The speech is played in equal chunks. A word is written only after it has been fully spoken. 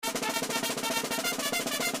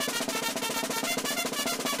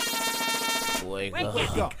Wake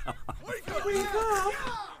Wake up. up. Wake up.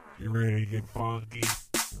 You ready to get funky?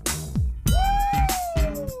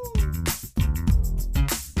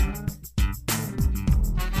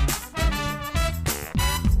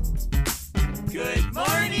 Good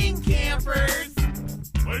morning, campers.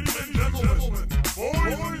 Ladies and gentlemen,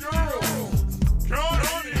 boys and girls,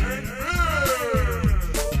 Connie and Fish!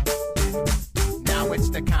 Now it's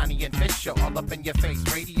the Connie and Fish show, all up in your face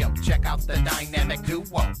radio. Check out the dynamic duo.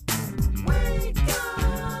 Wake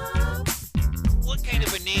up. What kind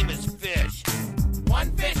of a name is Fish?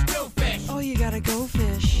 One fish, two fish. Oh, you gotta go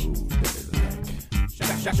fish.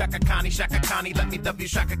 Shaka Connie, let me W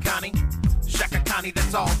Shaka Connie. Shaka Connie,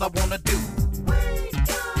 that's all I wanna do. Wake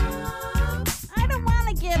up. I don't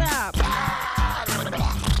wanna get up.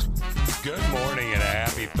 Good morning and a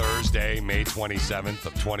happy Thursday, May 27th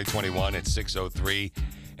of 2021 at 6:03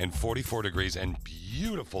 and 44 degrees and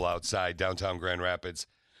beautiful outside downtown Grand Rapids.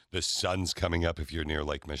 The sun's coming up. If you're near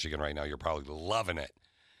Lake Michigan right now, you're probably loving it.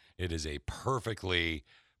 It is a perfectly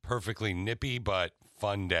nippy but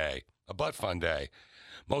fun day. A fun day.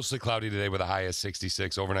 Mostly cloudy today with a high of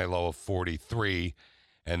 66, overnight low of 43,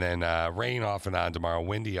 and then rain off and on tomorrow,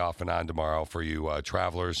 windy off and on tomorrow for you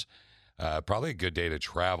travelers. Probably a good day to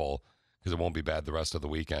travel because it won't be bad the rest of the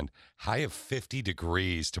weekend. High of 50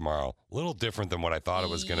 degrees tomorrow. A little different than what I thought it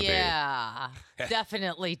was going to Yeah,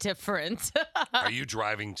 definitely different. be. Are you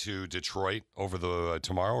driving to Detroit over the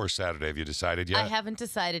tomorrow or Saturday? Have you decided yet? I haven't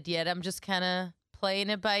decided yet. I'm just kind of playing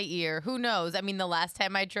it by ear. Who knows? I mean, the last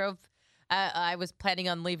time I drove, I was planning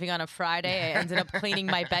on leaving on a Friday. I ended up cleaning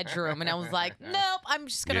my bedroom, and I was like, nope, I'm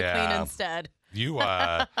just going to clean instead. You,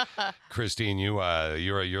 Christine,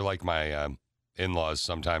 you're like my in-laws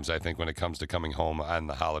sometimes, I think, when it comes to coming home on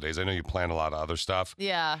the holidays. I know you plan a lot of other stuff.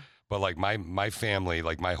 Yeah. But like my family,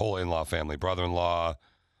 like my whole in-law family, brother-in-law,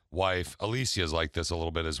 wife, Alicia's like this a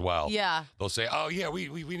little bit as well. Yeah. They'll say, oh, yeah, we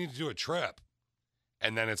need to do a trip.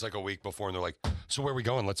 And then it's like a week before, and they're like, so where are we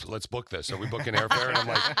going? Let's book this. Are we booking airfare? And I'm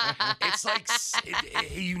like, it's like,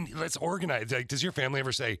 let's organize. Like, does your family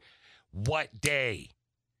ever say, what day?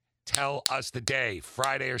 Tell us the day,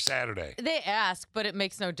 Friday or Saturday. They ask, but it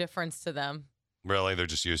makes no difference to them. Really? They're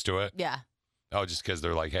just used to it? Yeah. Oh, just because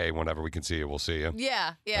they're like, hey, whenever we can see you, we'll see you?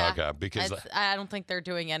 Yeah. Yeah. Okay, because... I don't think they're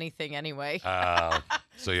doing anything anyway.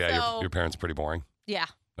 So, yeah, So- your parents pretty boring? Yeah.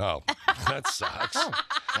 Oh, that sucks.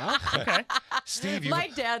 Well, okay. Steve, you... My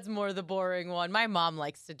dad's more the boring one. My mom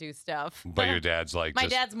likes to do stuff. But your dad's like My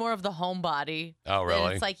just... dad's more of the homebody. Oh, really?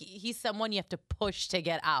 And it's like he's someone you have to push to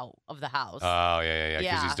get out of the house. Oh, yeah, because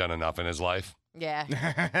Yeah. he's done enough in his life. Yeah.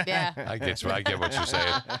 Yeah. I get what you're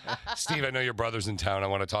saying. Steve, I know your brother's in town. I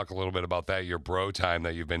want to talk a little bit about that, your bro time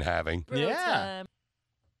that you've been having. Bro Yeah. time.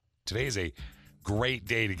 Today is a great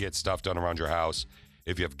day to get stuff done around your house.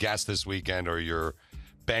 If you have guests this weekend or you're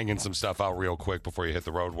banging some stuff out real quick before you hit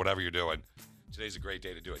the road, whatever you're doing, today's a great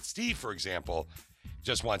day to do it. Steve, for example,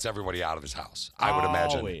 just wants everybody out of his house. I would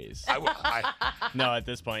imagine. Always. No, at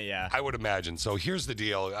this point, yeah. I would imagine. So here's the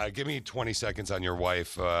deal. Give me 20 seconds on your wife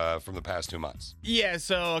from the past 2 months. Yeah,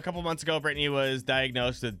 so a couple months ago, Brittany was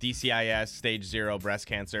diagnosed with DCIS, stage 0 breast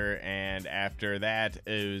cancer, and after that,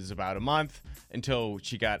 it was about a month until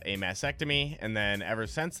she got a mastectomy, and then ever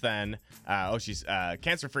since then, she's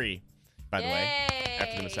cancer-free, by the way,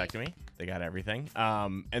 after the mastectomy. They got everything.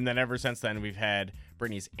 And then ever since then, we've had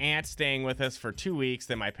Brittany's aunt staying with us for 2 weeks,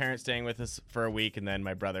 then my parents staying with us for a week, and then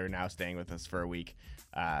my brother now staying with us for a week,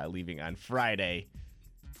 leaving on Friday.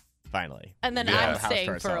 Finally. And then Yeah. I'm House to staying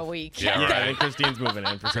for a ourselves. week. Yeah, Yeah, right. I think Christine's moving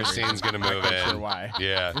in. For some Christine's reason. going to move Not in. sure why.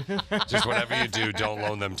 Yeah. Just whatever you do, don't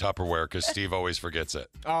loan them Tupperware because Steve always forgets it.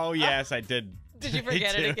 Oh, yes, I did. Did you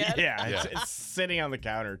forget I it do. again? Yeah, Yeah. It's sitting on the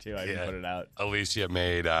counter, too. I didn't put it out. Alicia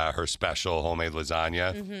made her special homemade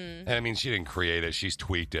lasagna. Mm-hmm. And I mean, she didn't create it. She's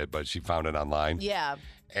tweaked it, but she found it online. Yeah.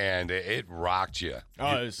 And it rocked you.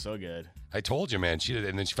 Oh, it was so good. I told you, man. She did,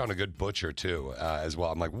 and then she found a good butcher, too, as well.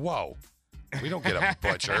 I'm like, whoa. We don't get a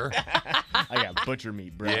butcher. I got butcher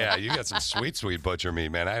meat, bro. Yeah, you got some sweet butcher meat,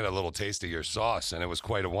 man. I had a little taste of your sauce, and it was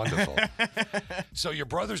quite wonderful. So your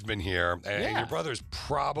brother's been here, and your brother's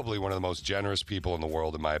probably one of the most generous people in the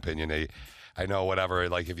world, in my opinion. I know whatever,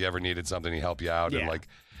 like if you ever needed something, he helped you out. And Yeah. like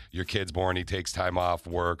your kid's born, he takes time off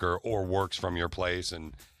work or works from your place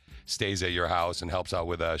and stays at your house and helps out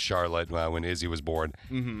with Charlotte when Izzy was born.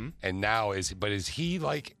 Mm-hmm. And now is he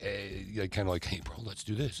like kind of like, hey bro, let's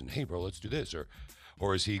do this, and hey bro, let's do this,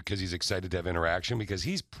 or is he because he's excited to have interaction because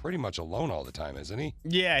he's pretty much alone all the time, isn't he?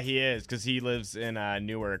 Yeah, he is, because he lives in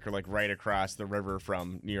Newark, or like right across the river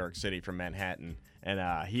from New York City, from Manhattan,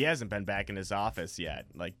 and he hasn't been back in his office yet.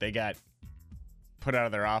 Like they got put out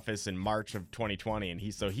of their office in March of 2020, and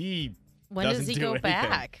he When does he go anything.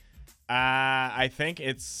 back? I think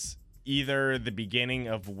it's either the beginning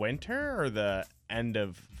of winter or the end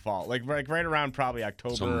of fall. Like right around probably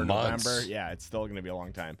October So or months. November. Yeah, it's still going to be a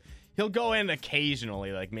long time. He'll go in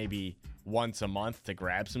occasionally, like maybe once a month to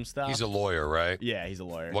grab some stuff. He's a lawyer, right? Yeah, he's a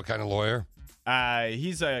lawyer. What kind of lawyer?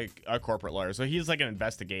 He's a corporate lawyer, so he's like an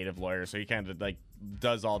investigative lawyer. So he kind of like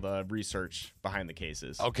does all the research behind the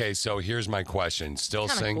cases. Okay, so here's my question. Still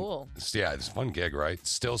Kinda single? cool. Yeah, it's a fun gig, right?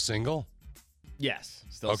 Still single? Yes,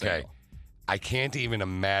 still Okay. single. I can't even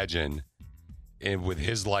imagine with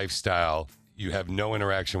his lifestyle, you have no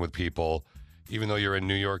interaction with people, even though you're in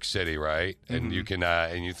New York City, right? And you can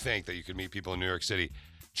and you think that you can meet people in New York City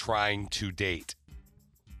trying to date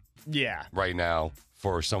Yeah. right now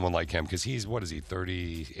for someone like him because he's, what is he,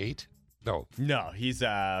 38? No, No, he's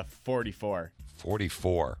 44.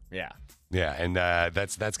 44. Yeah. Yeah, and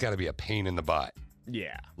that's got to be a pain in the butt,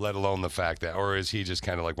 Yeah. let alone the fact that, or is he just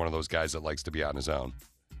kind of like one of those guys that likes to be on his own?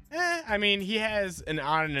 I mean, he has an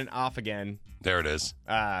on and an off again. There it is.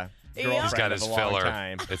 Girlfriend He's got of his a long filler.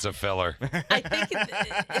 time. It's a filler. I think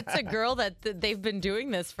it's a girl that they've been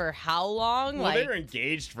doing this for how long? Well, they like were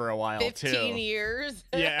engaged for a while 15 too. years.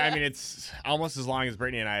 Yeah, I mean it's almost as long as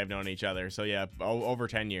Brittany and I have known each other. So yeah, over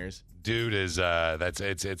 10 years. Dude is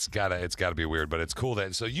it's gotta be weird, but it's cool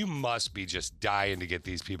that so you must be just dying to get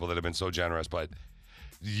these people that have been so generous, but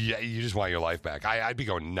yeah, you just want your life back. I'd be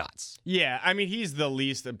going nuts. Yeah, I mean he's the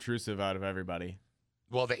least obtrusive out of everybody.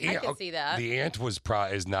 Well, the aunt, can see that. The aunt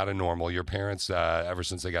is not a normal. Your parents, ever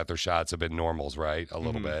since they got their shots, have been normals, right? A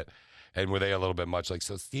little bit, and were they a little bit much like?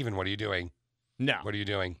 So, Steven, what are you doing? No, What are you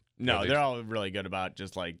doing? no, Are they- they're all really good about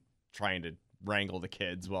just like trying to wrangle the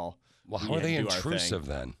kids. Well, How are they do our thing. intrusive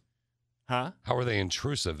then? Huh? How are they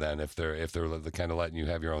intrusive then? If they're the kind of letting you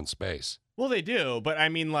have your own space? Well, they do, but I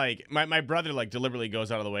mean, like my brother like deliberately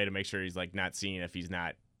goes out of the way to make sure he's like not seen if he's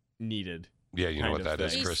not needed. Yeah, you know Kind what of that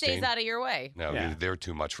is, thing. He Christine. stays out of your way. No, Yeah. they're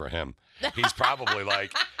too much for him. He's probably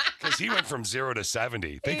like, because he went from 0 to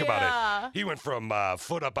 70. Think about Yeah. it. He went from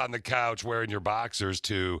foot up on the couch wearing your boxers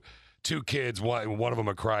to 2 kids, one of them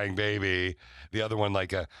a crying baby, the other one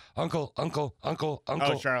like a uncle.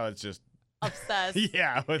 Oh, Charlotte's just Obsessed.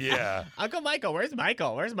 yeah, with Yeah. Uncle Michael, where's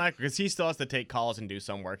Michael? Where's Michael? Because he still has to take calls and do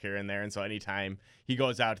some work here and there, and so anytime he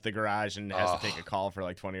goes out to the garage and has to take a call for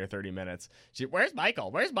like 20 or 30 minutes, where's Michael?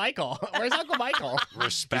 Where's Michael? Where's Uncle Michael?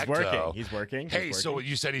 Respect, He's working. though. He's working. Hey, He's so working.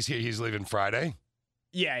 you said he's leaving Friday?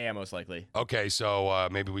 Yeah, most likely. Okay, so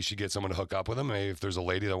maybe we should get someone to hook up with him. Maybe if there's a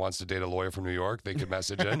lady that wants to date a lawyer from New York, they could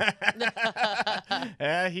message in.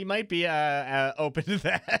 He might be open to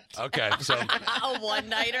that. Okay, so A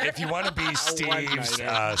one-nighter. if you want to be Steve's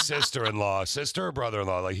one-nighter. sister-in-law, sister or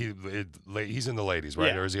brother-in-law, like he's in the ladies,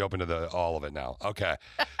 right? Yeah. Or is he open to all of it now? Okay,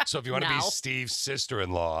 so if you want to be Now. Steve's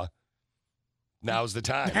sister-in-law, now's the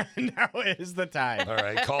time. Now is the time. All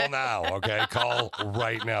right, call now. Okay, call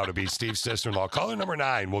right now to be Steve's sister-in-law. Caller number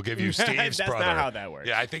 9. We'll give you Steve's That's brother. not how that works.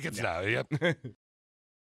 Yeah, I think it's now. Yep.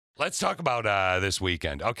 Let's talk about this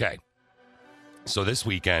weekend. Okay. So this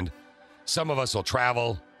weekend, some of us will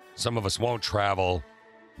travel, some of us won't travel.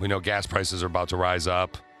 We know gas prices are about to rise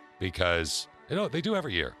up because they do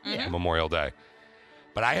every year on Memorial Day.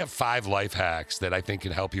 But I have 5 life hacks that I think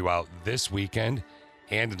can help you out this weekend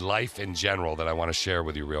and in life in general that I want to share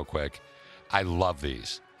with you real quick. I love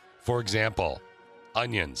these. For example,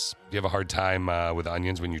 onions. Do you have a hard time with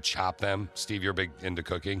onions when you chop them? Steve, you're big into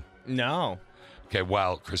cooking. No. Okay,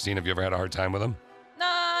 well, Christine, have you ever had a hard time with them?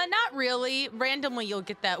 Not really. Randomly, you'll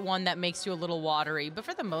get that one that makes you a little watery, but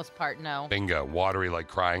for the most part, no. Bingo. Watery, like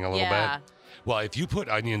crying a little Yeah. bit? Well, if you put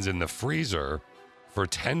onions in the freezer for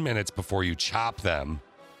 10 minutes before you chop them,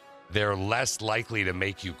 they're less likely to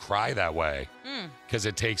make you cry that way because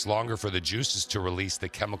it takes longer for the juices to release the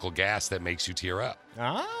chemical gas that makes you tear up.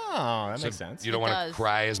 Oh, that So makes sense. You don't It want to does.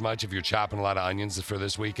 cry as much if you're chopping a lot of onions for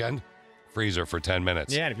this weekend? Freezer for 10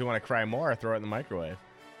 minutes. Yeah, and if you want to cry more, throw it in the microwave.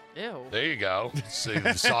 Ew. There you go. So you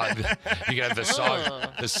can have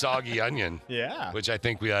the soggy onion, Yeah. which I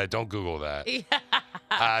think we don't Google that.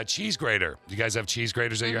 Cheese grater. You guys have cheese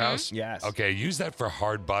graters at your house? Yes. Okay, use that for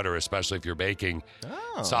hard butter, especially if you're baking.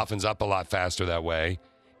 Oh. Softens up a lot faster that way,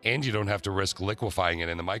 and you don't have to risk liquefying it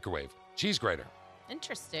in the microwave. Cheese grater.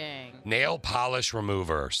 Interesting. Nail polish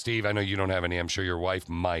remover. Steve, I know you don't have any. I'm sure your wife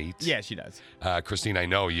might. Yeah, she does. Christine, I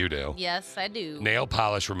know you do. Yes, I do. Nail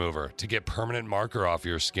polish remover to get permanent marker off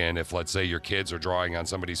your skin if, let's say, your kids are drawing on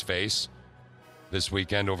somebody's face this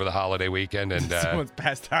weekend over the holiday weekend. And Someone's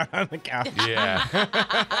passed out on the couch. yeah,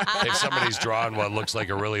 if somebody's drawn what looks like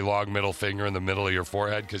a really long middle finger in the middle of your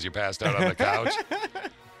forehead because you passed out on the couch,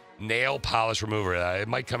 nail polish remover. It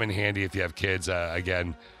might come in handy if you have kids,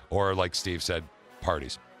 again, or like Steve said,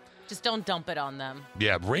 parties. Just don't dump it on them.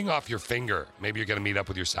 Yeah, ring off your finger. Maybe you're going to meet up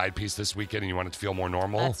with your side piece this weekend and you want it to feel more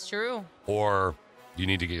normal. That's true. Or you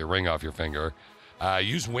need to get your ring off your finger.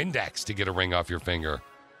 Use Windex to get a ring off your finger.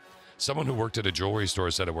 Someone who worked at a jewelry store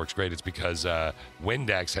said it works great. It's because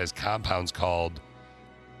Windex has compounds called,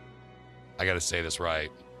 I got to say this right,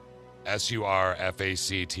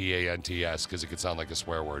 surfactants, because it could sound like a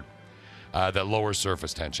swear word, that lower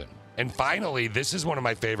surface tension. And finally, this is one of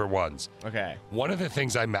my favorite ones. Okay. One of the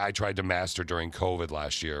things I tried to master during COVID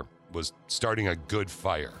last year was starting a good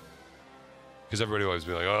fire. Because everybody always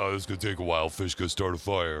be like, oh, this is going to take a while. Fish going to start a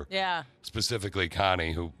fire. Yeah. Specifically,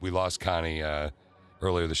 Connie, who we lost Connie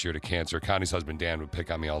earlier this year to cancer. Connie's husband, Dan, would pick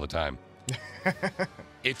on me all the time.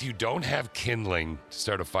 If you don't have kindling to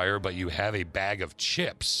start a fire, but you have a bag of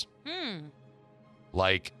chips,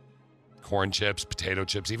 like corn chips, potato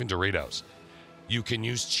chips, even Doritos, you can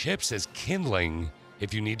use chips as kindling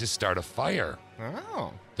if you need to start a fire.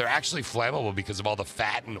 Oh. They're actually flammable because of all the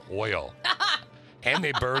fat and oil. And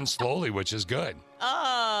they burn slowly, which is good.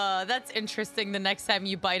 Oh, that's interesting. The next time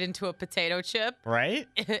you bite into a potato chip, Right?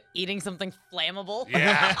 eating something flammable.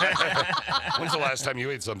 Yeah. When's the last time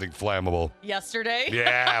you ate something flammable? Yesterday.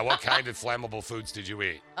 Yeah. What kind of flammable foods did you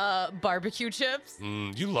eat? Barbecue chips.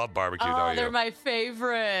 You love barbecue, Oh, don't you? they're my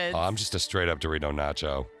favorite. I'm just a straight up Dorito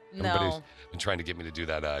nacho. Everybody's No. been trying to get me to do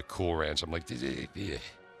that Cool Ranch. I'm like,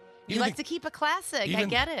 You like to keep a classic. I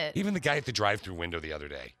get it. Even the guy at the drive-through window the other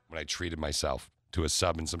day when I treated myself to a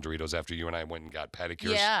sub and some Doritos after you and I went and got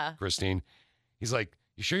pedicures, Yeah. Christine, he's like,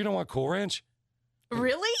 you sure you don't want Cool Ranch?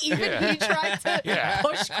 Really? Even Yeah. he tried to Yeah.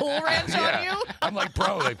 push Cool Ranch on you? I'm like,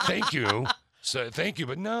 bro, like, thank you. So thank you,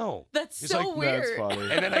 but no. That's He's so like, weird. That's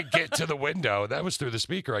funny. And then I get to the window. That was through the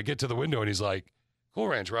speaker. I get to the window and he's like, Cool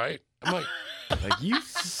Ranch, right? I'm like, Like, you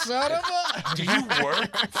son of a... do you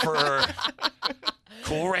work for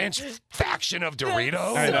Cool Ranch faction of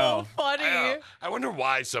Doritos? I So know. funny. I wonder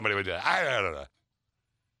why somebody would do that. I don't know.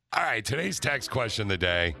 All right, today's text question of the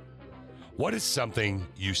day. What is something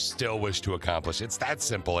you still wish to accomplish? It's that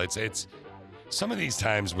simple. It's some of these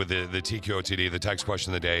times with the TQOTD, the text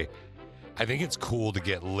question of the day, I think it's cool to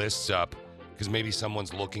get lists up because maybe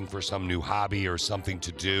someone's looking for some new hobby or something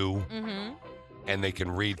to do, and they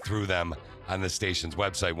can read through them on the station's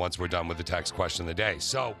website once we're done with the text question of the day.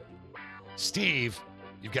 So, Steve,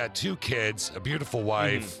 you've got 2 kids, a beautiful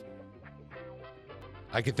wife.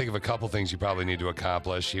 I can think of a couple things you probably need to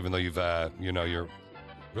accomplish, even though you've, you're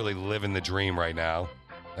really living the dream right now.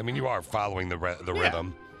 I mean, you are following the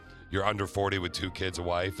rhythm. You're under 40 with 2 kids, a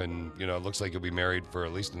wife, and, it looks like you'll be married for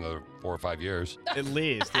at least another 4 or 5 years. At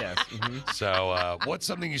least, yes. Mhm. So, what's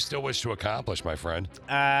something you still wish to accomplish, my friend?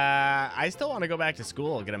 I still want to go back to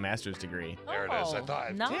school and get a master's degree. There it is. I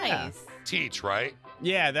thought- Nice. Yeah. Teach, right?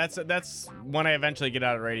 Yeah, that's when I eventually get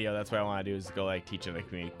out of radio. That's what I want to do is go teach at a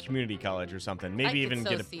community college or something. Maybe I even could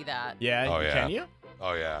so get a see that. Yeah, Oh, yeah. Can you?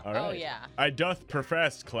 Oh, yeah. All right. Oh, yeah. I doth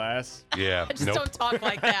profess, class. Yeah. Just Nope. don't talk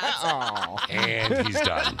like that. Oh. And he's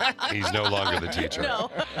done. He's no longer the teacher. No.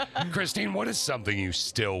 Christine, what is something you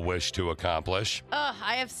still wish to accomplish?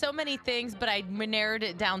 I have so many things, but I narrowed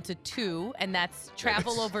it down to 2, and that's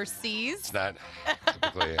travel overseas. It's not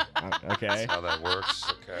typically Okay. how that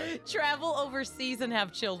works. Okay. Travel overseas and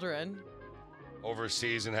have children.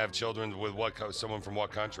 Overseas and have children with someone from what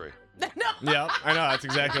country? No. Yep, I know. That's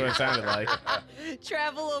exactly what it sounded like.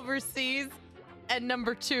 Travel overseas, and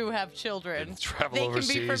number 2, have children. Travel they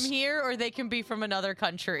overseas. can be from here or they can be from another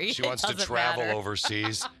country. She It wants to doesn't travel matter.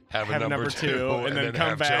 overseas, have a Have number 2, and then come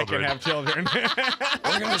have back children. and have children.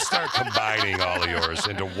 We're going to start combining all of yours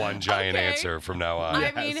into one giant Okay. answer from now on.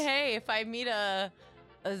 I mean, hey, if I meet a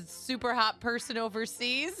super hot person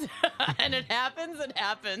overseas and it happens, it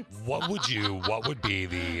happens. What would be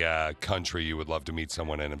the country you would love to meet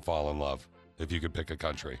someone in and fall in love if you could pick a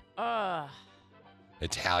country?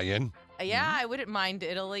 Italian, Yeah, I wouldn't mind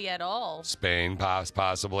Italy at all. Spain,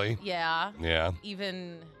 possibly. Yeah, Yeah.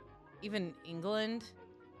 even England.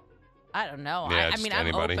 I don't know. Yeah, I just mean,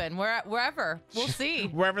 anybody. I'm open. Wherever. We'll see.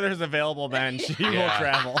 Wherever there's available bench, you will Yeah.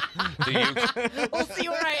 travel. We'll see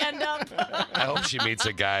where I end up. I hope she meets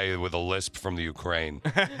a guy with a lisp from the Ukraine.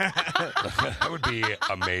 That would be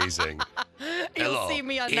amazing. You'll Hello. see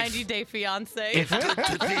me on If- 90 Day Fiance. It's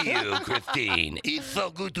good to see you, Christine. It's so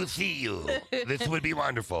good to see you. This would be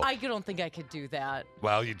wonderful. I don't think I could do that.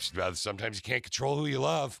 Well, sometimes you can't control who you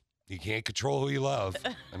love. You can't control who you love.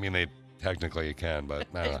 I mean, technically you can, but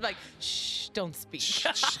I don't It's know. like, shh, don't speak.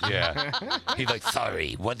 Yeah. He's like,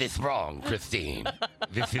 sorry, what is wrong, Christine?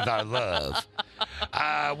 This is our love.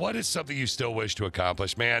 What is something you still wish to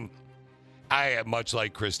accomplish? Man, I, much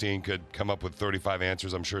like Christine, could come up with 35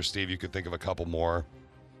 answers. I'm sure, Steve, you could think of a couple more.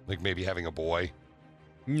 Like maybe having a boy.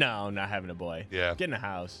 No, not having a boy. Yeah. Getting a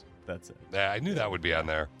house. That's it. Yeah, I knew that would be on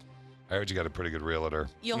there. I heard you got a pretty good realtor.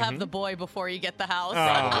 You'll have the boy before you get the house.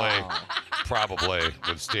 Probably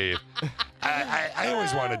with Steve. I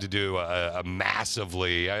always wanted to do a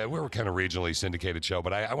massively, we were kind of regionally syndicated show,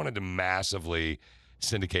 but I wanted to massively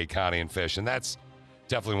syndicate Connie and Fish. And that's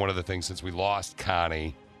definitely one of the things since we lost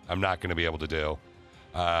Connie, I'm not going to be able to do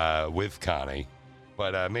with Connie.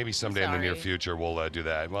 But maybe someday in the near future we'll do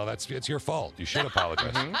that. Well, it's your fault. You should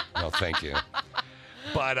apologize. No, thank you.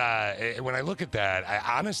 But when I look at that,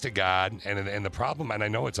 honest to God, and the problem, and I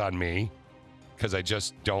know it's on me because I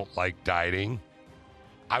just don't like dieting,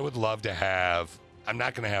 I would love to have, I'm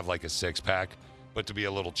not going to have like a six-pack, but to be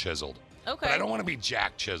a little chiseled. Okay. But I don't want to be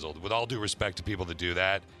jack chiseled. With all due respect to people that do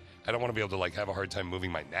that, I don't want to be able to like have a hard time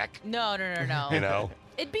moving my neck. No. You know?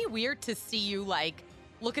 It'd be weird to see you like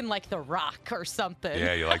looking like The Rock or something.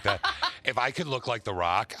 Yeah, you like that? If I could look like The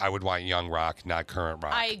Rock, I would want young Rock, not current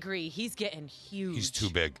Rock. I agree. He's getting huge. He's too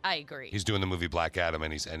big. I agree. He's doing the movie Black Adam,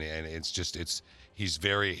 and he just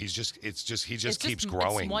keeps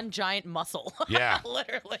growing. It's one giant muscle. Yeah.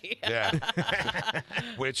 Literally. Yeah.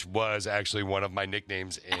 Which was actually one of my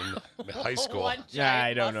nicknames in high school. One Yeah, giant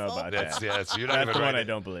I don't know muscle. about That's that. you're not That's even the one writing I it.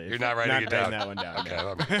 don't believe. You're not writing it down. that one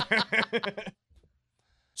down. Okay.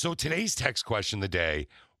 So today's text question of the day: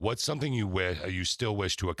 what's something you still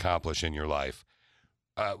wish to accomplish in your life?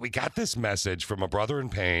 We got this message from a brother in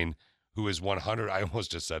pain who is 100. I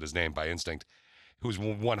almost just said his name by instinct. Who's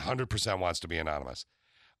 100% wants to be anonymous,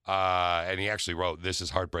 and he actually wrote, "This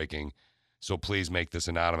is heartbreaking, so please make this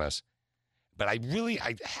anonymous." But I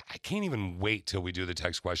can't even wait till we do the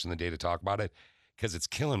text question of the day to talk about it because it's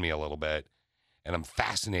killing me a little bit, and I'm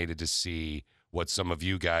fascinated to see what some of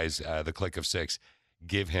you guys, the Click of Six,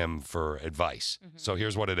 give him for advice. So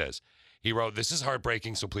here's what it is. He wrote, "This is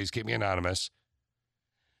heartbreaking, so please keep me anonymous.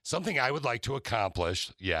 Something I would like to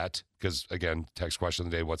accomplish yet," because again, text question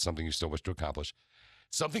of the day, what's something you still wish to accomplish?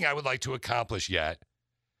 "Something I would like to accomplish yet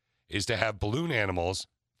is to have balloon animals,"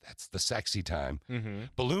 that's the sexy time,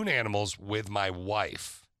 "balloon animals with my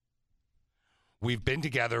wife. We've been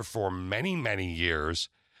together for many, many years.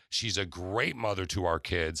 She's a great mother to our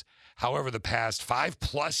kids. However, the past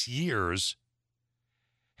 5+ years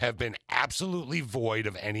have been absolutely void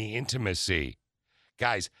of any intimacy."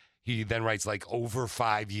 Guys, he then writes like over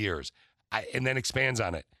 5 years and then expands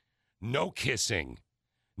on it. "No kissing,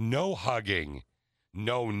 no hugging,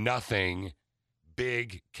 no nothing,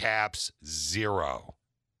 big caps, 0.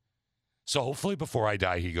 So hopefully before I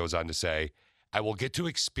die," he goes on to say, "I will get to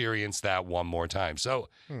experience that one more time." So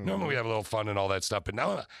normally we have a little fun and all that stuff, but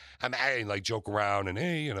now I like joke around and,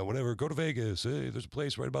 hey, whatever, go to Vegas. Hey, there's a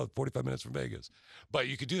place right about 45 minutes from Vegas. But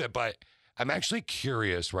you could do that. But I'm actually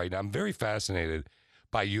curious right now. I'm very fascinated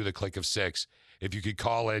by you, the Click of Six. If you could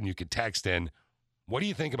call in, you could text in. What do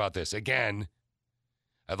you think about this? Again,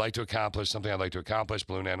 I'd like to accomplish something I'd like to accomplish.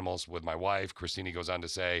 Balloon animals with my wife. Christine goes on to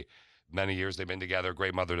say, many years they've been together.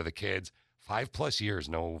 Great mother to the kids. 5+ years,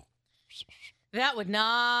 no. That would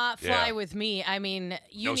not fly Yeah. with me. I mean,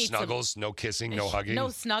 you No need snuggles, no kissing, no hugging. No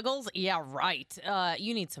snuggles? Yeah, right.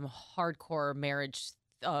 You need some hardcore marriage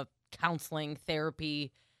counseling,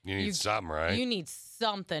 therapy. You need something, right? You need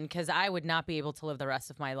something because I would not be able to live the rest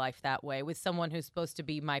of my life that way with someone who's supposed to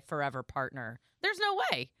be my forever partner. There's no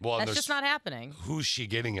way. Well, that's just not happening. Who's she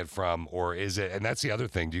getting it from, or is it? And that's the other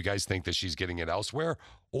thing. Do you guys think that she's getting it elsewhere,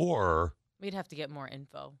 or We'd have to get more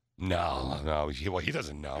info. no? He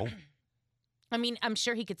doesn't know. I mean, I'm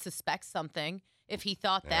sure he could suspect something if he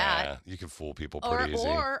thought that. Yeah, you can fool people pretty easy.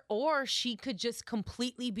 Or she could just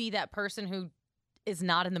completely be that person who is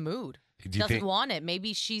not in the mood. Do you Doesn't think- want it.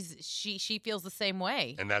 Maybe she feels the same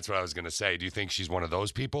way. And that's what I was going to say. Do you think she's one of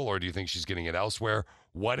those people, or do you think she's getting it elsewhere?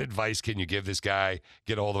 What advice can you give this guy?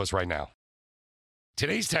 Get a hold of us right now.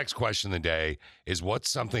 Today's text question of the day is, what's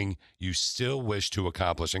something you still wish to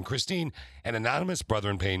accomplish? And Christine, an anonymous brother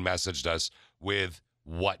in pain, messaged us with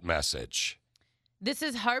what message? This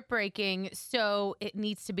is heartbreaking, so it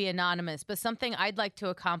needs to be anonymous. But something I'd like to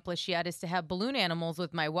accomplish yet is to have balloon animals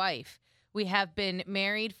with my wife. We have been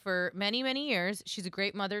married for many, many years. She's a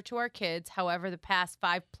great mother to our kids. However, the past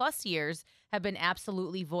 5+ years have been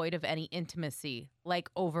absolutely void of any intimacy, like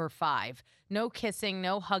over 5. No kissing,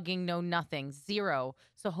 no hugging, no nothing, 0.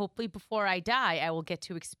 So hopefully before I die, I will get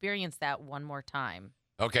to experience that one more time.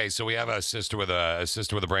 Okay, so we have a sister with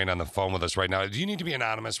a brain on the phone with us right now. Do you need to be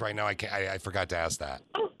anonymous right now? I forgot to ask that.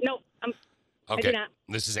 Oh, no. I Okay, do not.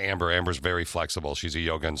 this is Amber. Amber's very flexible. She's a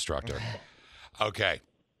yoga instructor. Okay.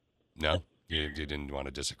 No, you didn't want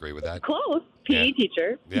to disagree with that? Close. PE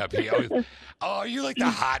teacher. Yeah, PE. Oh, are you like the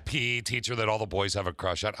hot PE teacher that all the boys have a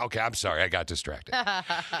crush on? Okay, I'm sorry. I got distracted. God,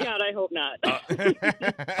 I hope not.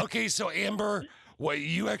 Okay, so Amber, well,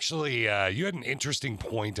 you actually you had an interesting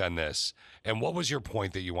point on this. And what was your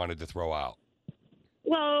point that you wanted to throw out?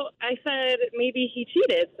 Well, I said maybe he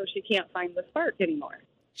cheated, so she can't find the spark anymore.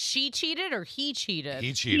 She cheated or he cheated?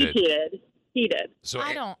 He cheated. He cheated. He did. So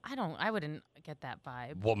I wouldn't get that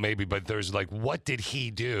vibe. well, maybe, but there's like, what did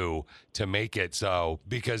he do to make it so?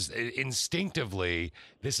 Because instinctively,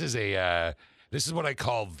 this is what I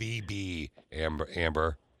call VB,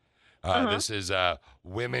 Amber. This is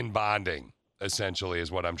women bonding, essentially,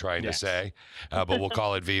 is what I'm trying to say. But we'll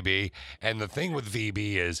call it VB. And the thing with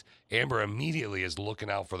VB is Amber immediately is looking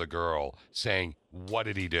out for the girl, saying, what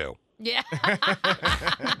did he do? Yeah.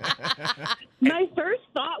 My first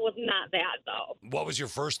thought was not that, though. What was your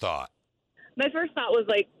first thought? My first thought was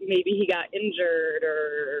like maybe he got injured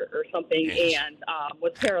or something and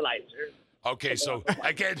was paralyzed. Okay, so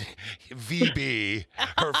again, VB,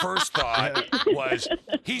 her first thought was,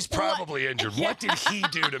 he's probably injured. What did he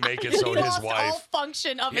do to make it so he his lost wife... all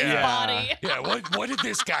function of his body. Yeah, what did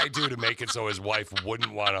this guy do to make it so his wife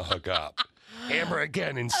wouldn't want to hook up? Amber,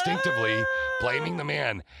 again, instinctively blaming the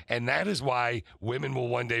man. And that is why women will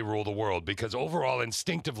one day rule the world, because overall,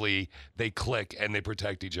 instinctively, they click and they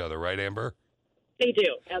protect each other. Right, Amber? They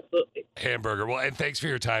do, absolutely. Hamburger. Well, and thanks for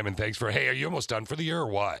your time, and thanks for, hey, are you almost done for the year or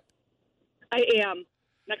what? I am.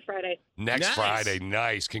 Next Friday. Next Nice. Friday.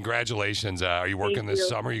 Nice. Congratulations. Are you working Thank this you.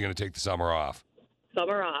 summer? Or are you going to take the summer off?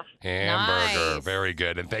 Summer off. Hamburger. Nice. Very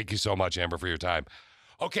good. And thank you so much, Amber, for your time.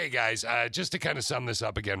 Okay, guys, just to kind of sum this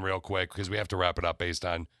up again real quick, because we have to wrap it up based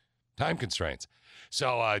on time constraints.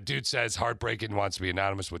 So, dude says heartbreaking, wants to be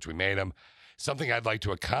anonymous, which we made him. Something I'd like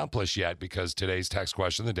to accomplish yet, because today's text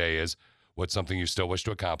question of the day is, what's something you still wish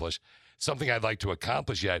to accomplish? Something I'd like to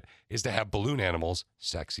accomplish yet is to have balloon animals,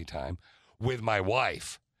 sexy time, with my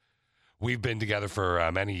wife. We've been together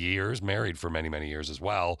for many years, married for many, many years as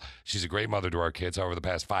well. She's a great mother to our kids over the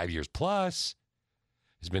past 5 years plus.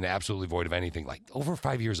 Has been absolutely void of anything. Like over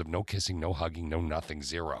 5 years of no kissing, no hugging, no nothing,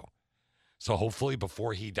 zero. So hopefully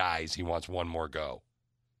before he dies, he wants one more go.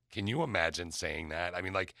 Can you imagine saying that? I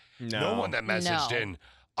mean, like, no one that messaged in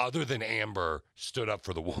other than Amber stood up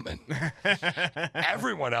for the woman.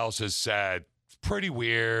 Everyone else has said, pretty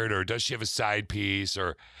weird, or does she have a side piece,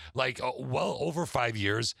 or like, well, over 5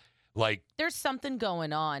 years, like. There's something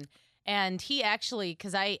going on. And he actually,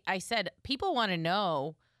 because I said, people want to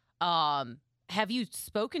know, have you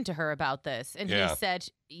spoken to her about this? And he said,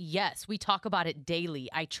 yes, we talk about it daily.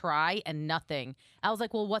 I try and nothing. I was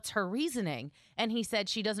like, well, what's her reasoning? And he said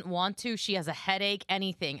she doesn't want to. She has a headache,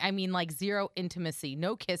 anything. I mean, like zero intimacy,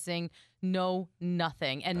 no kissing, no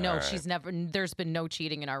nothing. And no, she's never, there's been no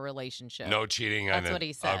cheating in our relationship. No cheating. That's what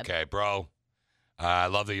he said. Okay, bro. I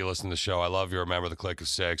love that you listen to the show. I love you're a member of the Click of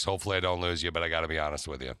Six. Hopefully I don't lose you, but I got to be honest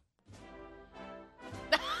with you.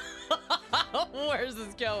 Where's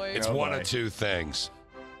this going? It's one of two things.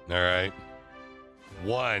 All right.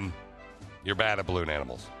 One, you're bad at balloon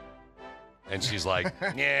animals. And she's like,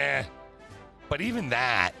 yeah. But even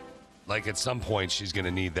that, like at some point, she's going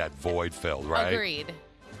to need that void filled, right? Agreed.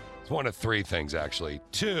 It's one of three things, actually.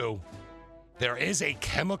 Two, there is a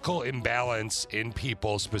chemical imbalance in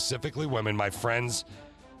people, specifically women. My friend's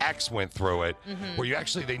ex went through it, where you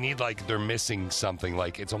actually, they need like, they're missing something.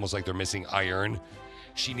 Like it's almost like they're missing iron.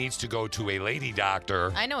 She needs to go to a lady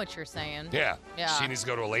doctor. I know what you're saying. Yeah. Yeah. She needs to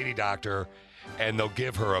go to a lady doctor, and they'll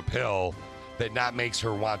give her a pill that not makes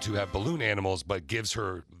her want to have balloon animals, but gives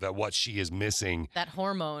her that what she is missing. That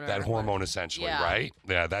hormone. That hormone, essentially, Yeah. right?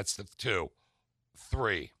 Yeah, that's the two.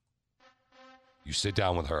 Three, you sit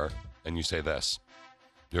down with her and you say this.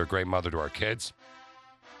 You're a great mother to our kids.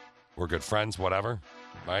 We're good friends, whatever,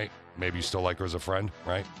 right? Maybe you still like her as a friend,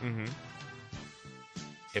 right? Mm-hmm.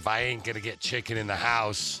 If I ain't going to get chicken in the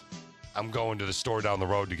house, I'm going to the store down the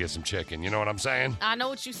road to get some chicken. You know what I'm saying? I know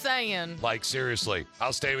what you're saying. Like, seriously,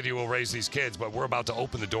 I'll stay with you. We'll raise these kids, but we're about to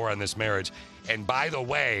open the door on this marriage. And by the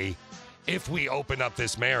way, if we open up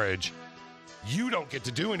this marriage, you don't get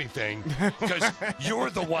to do anything because you're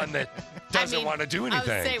the one that doesn't want to do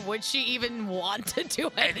anything. I would say, would she even want to do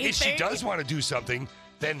anything? And if she does want to do something,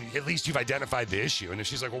 then at least you've identified the issue. And if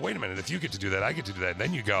she's like, well, wait a minute, if you get to do that, I get to do that. And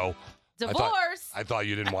then you go, divorce. I thought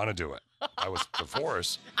you didn't want to do it. I was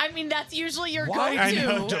divorced. I mean, that's usually your Why do you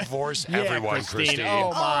go-to. divorce everyone, Christine?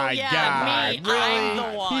 Oh my yeah, God! me, Really? I'm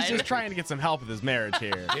the one. He's just trying to get some help with his marriage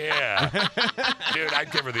here. Yeah. Dude,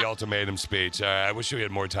 I'd give her the ultimatum speech. I wish we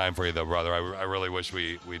had more time for you, though, brother. I really wish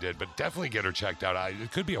we did. But definitely get her checked out.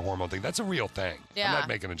 It could be a hormone thing. That's a real thing. Yeah. I'm not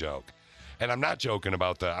making a joke. And I'm not joking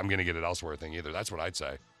about the I'm going to get it elsewhere thing either. That's what I'd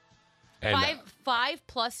say. And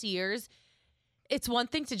 5+ years. It's one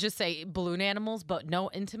thing to just say balloon animals, but no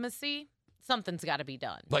intimacy. Something's got to be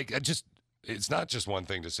done. like, it's not just one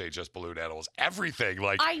thing to say just balloon animals. Everything.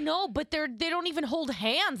 Like, I know, but they don't even hold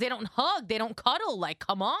hands. They don't hug. They don't cuddle. Like,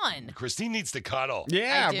 come on. Christine needs to cuddle.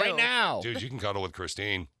 Yeah, I do. right now. Dude, you can cuddle with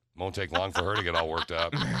Christine. Won't take long for her to get all worked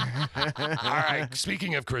up. All right.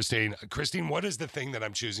 Speaking of Christine, what is the thing that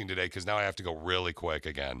I'm choosing today? Because now I have to go really quick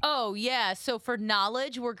again. Oh yeah. So for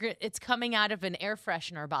knowledge, it's coming out of an air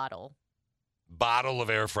freshener bottle. Bottle of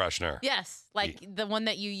air freshener. Yes, like the one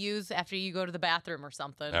that you use after you go to the bathroom or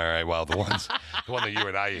something. All right. Well, the one that you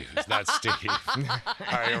and I use, not Steve. All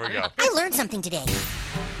right, here we go. I learned something today.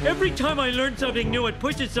 Every time I learn something new, it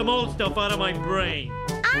pushes some old stuff out of my brain.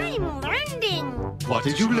 I'm learning. What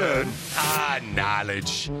did you learn?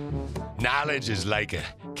 Knowledge. Knowledge is like a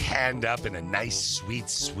canned up in a nice,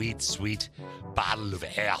 sweet bottle of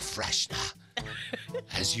air freshener.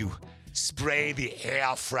 As you spray the air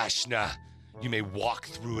freshener, you may walk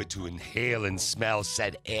through it to inhale and smell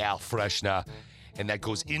said air freshener, and that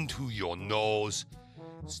goes into your nose,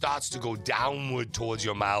 starts to go downward towards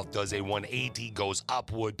your mouth, does a 180, goes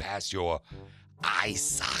upward past your eye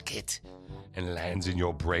socket, and lands in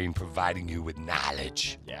your brain, providing you with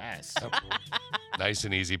knowledge. Yes. Nice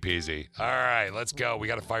and easy peasy. All right, let's go. We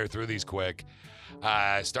got to fire through these quick.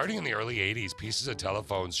 Starting in the early 80s, pieces of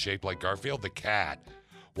telephones shaped like Garfield the cat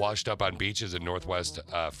washed up on beaches in northwest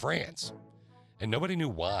France. And nobody knew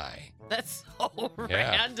why. That's so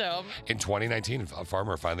Yeah. random. In 2019, a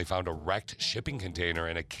farmer finally found a wrecked shipping container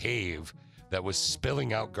in a cave that was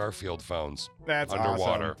spilling out Garfield phones That's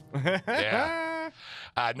underwater. awesome. Yeah.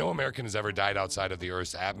 No American has ever died outside of the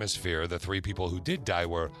Earth's atmosphere. The 3 people who did die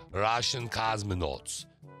were Russian cosmonauts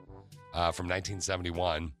from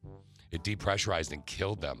 1971. It depressurized and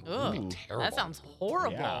killed them. Ooh, terrible. that sounds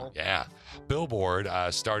horrible. Yeah. Billboard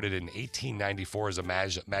started in 1894 as a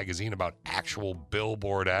magazine about actual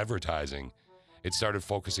billboard advertising. It started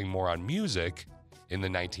focusing more on music in the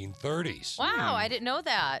 1930s. Wow, I didn't know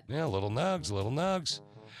that. Yeah, little nugs.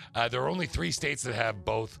 There are only 3 states that have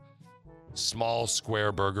both small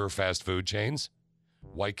square burger fast food chains,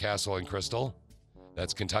 White Castle and Crystal.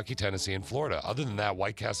 That's Kentucky, Tennessee, and Florida. Other than that,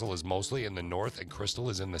 White Castle is mostly in the north and Crystal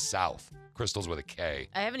is in the south. Crystal's with a K.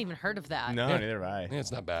 I haven't even heard of that. No, Yeah. neither have I. Yeah, it's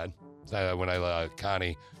not bad. When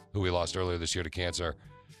Connie, who we lost earlier this year to cancer,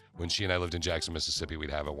 when she and I lived in Jackson, Mississippi, we'd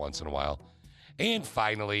have it once in a while. And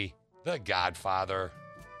finally, The Godfather,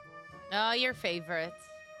 Oh, your favorites.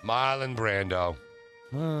 Marlon Brando.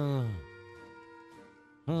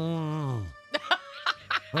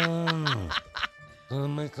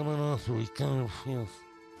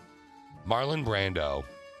 Marlon Brando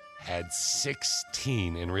had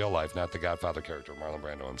 16 in real life, not the Godfather character, Marlon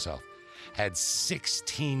Brando himself, had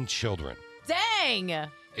 16 children. Dang.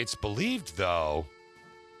 It's believed, though,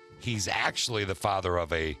 he's actually the father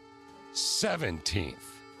of a 17th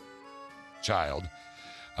child.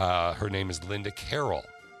 Her name is Linda Carroll.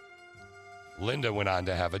 Linda went on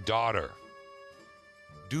to have a daughter.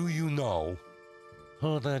 Do you know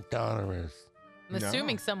who that daughter is? I'm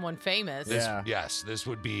assuming someone famous. Yes, this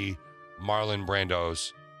would be Marlon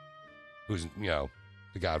Brando's, who's, the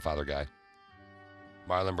Godfather guy.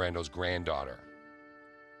 Marlon Brando's granddaughter.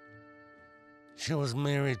 She was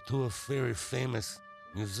married to a very famous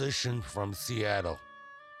musician from Seattle.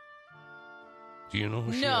 Do you know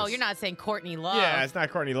who she is? No, you're not saying Courtney Love. Yeah, it's not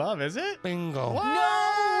Courtney Love, is it? Bingo. What?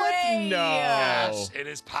 No way. No. Yes, it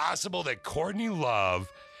is possible that Courtney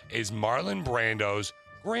Love is Marlon Brando's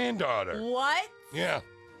granddaughter. What? Yeah.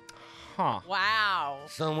 Huh. Wow.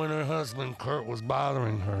 So when her husband Kurt was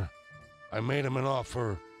bothering her, I made him an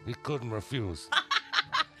offer he couldn't refuse.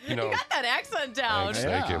 You got that accent down.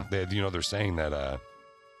 Thank you. They're saying that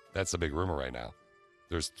that's the big rumor right now.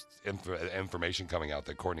 There's information coming out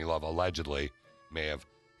that Courtney Love allegedly may have.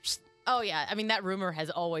 Oh, yeah. I mean, that rumor has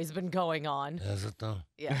always been going on. Has it, though?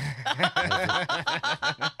 Yeah.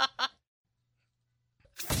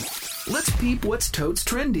 Let's peep what's totes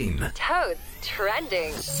trending. Totes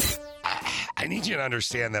trending. I need you to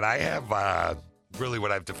understand that I have really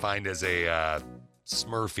what I've defined as a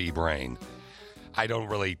Smurfy brain. I don't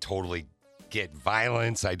really totally get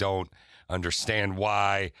violence. I don't understand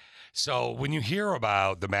why. So when you hear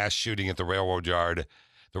about the mass shooting at the rail yard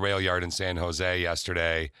in San Jose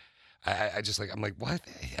yesterday, I'm like, what?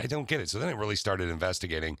 I don't get it. So then I really started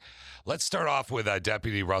investigating. Let's start off with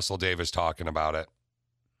Deputy Russell Davis talking about it.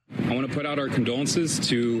 I want to put out our condolences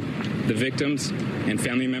to the victims and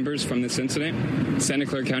family members from this incident. Santa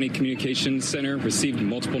Clara County Communications Center received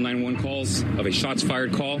multiple 911 calls of a shots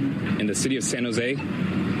fired call in the city of San Jose,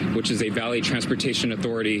 which is a Valley Transportation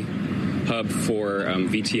Authority hub for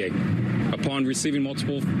VTA. Upon receiving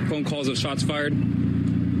multiple phone calls of shots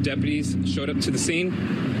fired, deputies showed up to the scene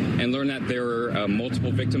and learned that there were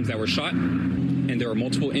multiple victims that were shot, and there were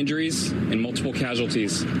multiple injuries and multiple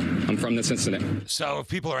casualties from this incident. So if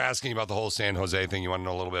people are asking about the whole San Jose thing, you want to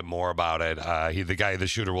know a little bit more about it, the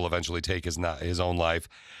shooter will eventually take his own life.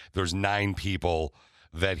 There's 9 people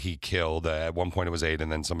that he killed. At one point it was 8,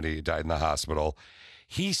 and then somebody died in the hospital.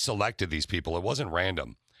 He selected these people. It wasn't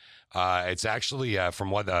random. It's actually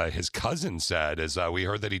from what his cousin said is we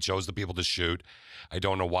heard that he chose the people to shoot. I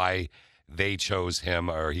don't know why they chose him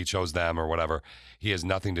or he chose them or whatever. They had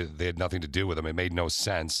nothing to do with him. It made no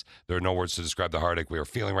sense. There are no words to describe the heartache we are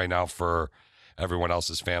feeling right now for everyone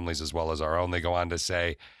else's families as well as our own. They go on to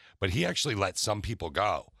say, but he actually let some people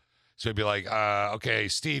go. So he'd be like, okay,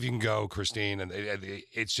 Steve, you can go, Christine. And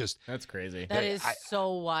it's just. That's crazy. That is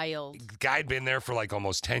so wild. Guy had been there for like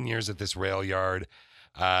almost 10 years at this rail yard.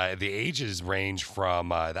 The ages range from,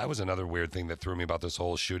 that was another weird thing that threw me about this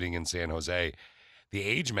whole shooting in San Jose. The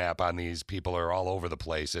age map on these people are all over the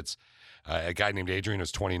place. It's a guy named Adrian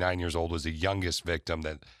who's 29 years old, was the youngest victim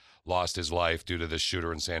that lost his life due to this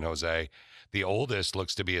shooter in San Jose. The oldest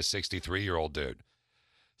looks to be a 63-year-old dude.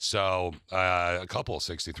 So a couple of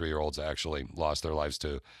 63-year-olds actually lost their lives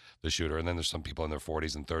to the shooter. And then there's some people in their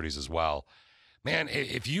 40s and 30s as well. Man,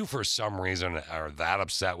 if you for some reason are that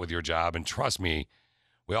upset with your job, and trust me,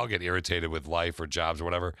 we all get irritated with life or jobs or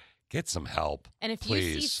whatever, get some help. And if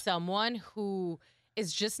please. you see someone who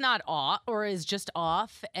is just not off or is just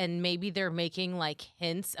off, and maybe they're making like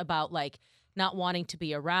hints about like not wanting to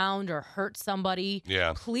be around or hurt somebody,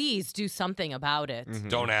 please do something about it. Mm-hmm.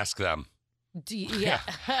 Don't ask them. Yeah.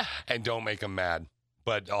 And don't make them mad.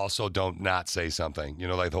 But also don't not say something. You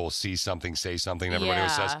know, like the whole see something, say something. Everybody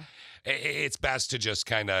always says. It's best to just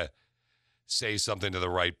kind of say something to the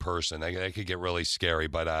right person. That could get really scary.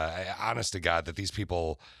 But honest to God, that these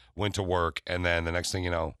people went to work, and then the next thing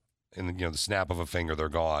you know, in the snap of a finger, they're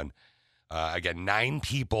gone. Again, 9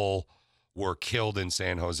 people were killed in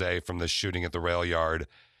San Jose from the shooting at the rail yard.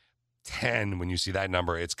 10, when you see that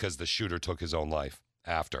number, it's because the shooter took his own life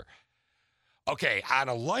after. Okay, on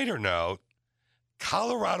a lighter note,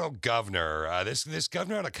 Colorado governor, this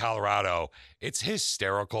governor out of Colorado, it's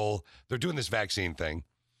hysterical. They're doing this vaccine thing,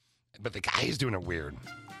 but the guy is doing it weird.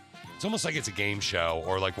 It's almost like it's a game show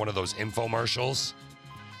or like one of those infomercials.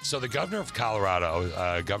 So the governor of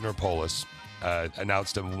Colorado, Governor Polis,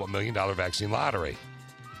 announced a $1 million vaccine lottery.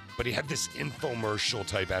 But he had this infomercial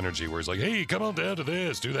type energy where he's like, hey, come on down to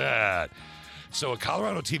this, do that. So a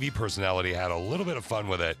Colorado TV personality had a little bit of fun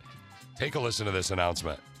with it. Take a listen to this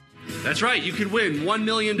announcement. That's right. You could win $1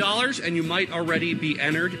 million, and you might already be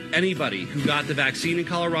entered. Anybody who got the vaccine in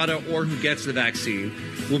Colorado or who gets the vaccine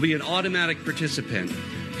will be an automatic participant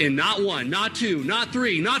in not 1, not 2, not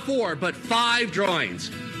 3, not 4, but 5 drawings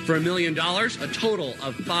for $1 million, a total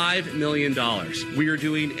of $5 million. We are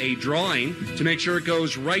doing a drawing to make sure it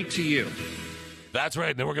goes right to you. That's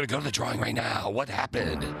right. Then we're going to go to the drawing right now. What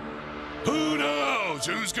happened? Who knows?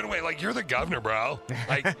 Who's going to win? Like, you're the governor, bro.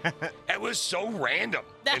 Like, it was so random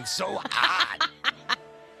and so odd.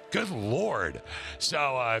 Good Lord.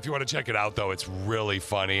 So if you want to check it out, though, it's really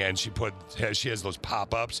funny. And she has those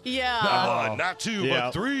pop-ups. Yeah. Not 1, not 2,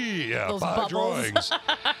 but 3. Yeah, those 5 bubbles. drawings.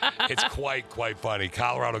 It's quite funny.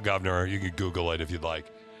 Colorado governor. You could Google it if you'd like.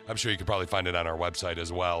 I'm sure you could probably find it on our website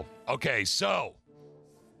as well. Okay, so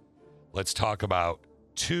let's talk about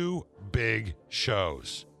 2 big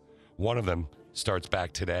shows. One of them starts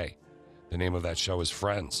back today. The name of that show is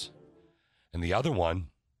Friends. And the other one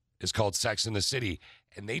is called Sex and the City.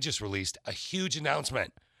 And they just released a huge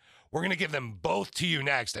announcement. We're going to give them both to you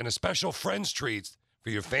next, and a special Friends treat for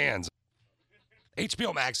your fans.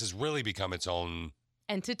 HBO Max has really become its own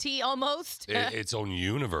entity almost. Its own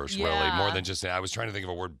universe, really. More than just, I was trying to think of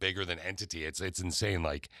a word bigger than entity. It's insane.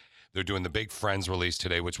 Like, they're doing the big Friends release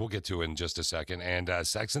today, which we'll get to in just a second. And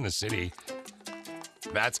Sex and the City,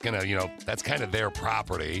 that's going to, that's kind of their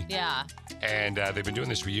property. Yeah. And they've been doing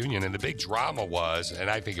this reunion, and the big drama was, and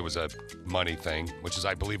I think it was a money thing, which is,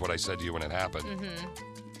 I believe, what I said to you when it happened.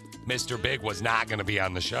 Mm-hmm. Mr. Big was not going to be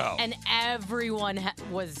on the show. And everyone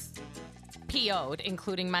was PO'd,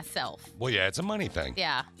 including myself. Well, yeah, it's a money thing.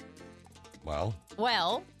 Yeah. Well,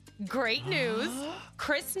 great news.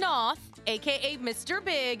 Chris Noth, a.k.a. Mr.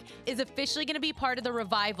 Big, is officially going to be part of the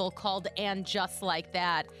revival called And Just Like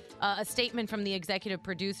That. A statement from the executive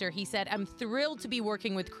producer. He said, I'm thrilled to be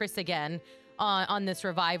working with Chris again on this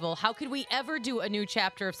revival. How could we ever do a new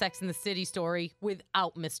chapter of Sex and the City story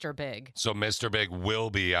without Mr. Big? So Mr. Big will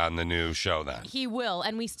be on the new show then. He will,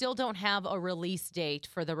 and we still don't have a release date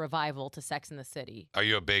for the revival to Sex and the City. Are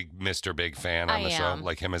you a big Mr. Big fan on I the show? am.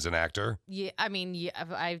 Like him as an actor? Yeah, I mean,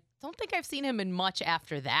 I don't think I've seen him in much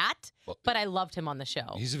after that, but I loved him on the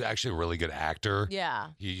show. He's actually a really good actor. Yeah.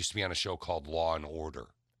 He used to be on a show called Law and Order.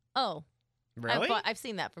 Oh. Really? I've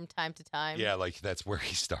seen that from time to time. Yeah, like that's where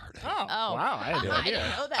he started. Oh, wow. I had no I idea. didn't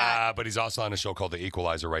know that. But he's also on a show called The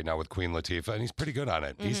Equalizer right now with Queen Latifah, and he's pretty good on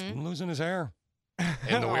it. He's losing his hair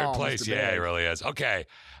in the weird Oh, place. Mr. Yeah, Big. he really is. Okay,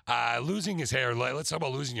 losing his hair. Let's talk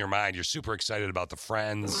about losing your mind. You're super excited about the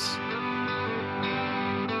Friends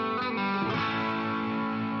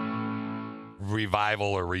revival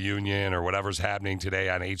or reunion or whatever's happening today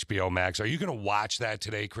on HBO Max. Are you going to watch that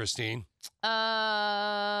today, Christine?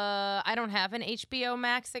 I don't have an HBO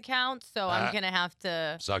Max account, so I'm gonna have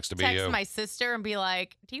to Sucks to be text you. my sister and be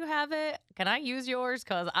like, "Do you have it? Can I use yours?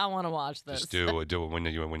 Because I want to watch this." Just do it when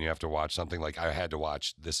you have to watch something. Like I had to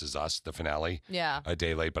watch This Is Us, the finale, Yeah. a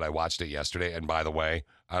day late, but I watched it yesterday. And by the way,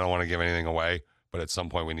 I don't want to give anything away, but at some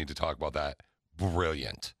point we need to talk about that.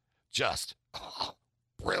 Brilliant, just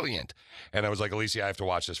brilliant. And I was like, Alicia, I have to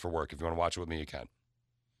watch this for work. If you want to watch it with me, you can.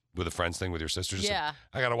 With the Friends thing with your sister, just Yeah.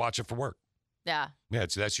 I got to watch it for work. Yeah. Yeah,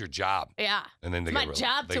 that's your job. Yeah. And then they It's my get really,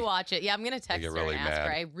 job they- to watch it. Yeah, I'm gonna text get her really and ask her.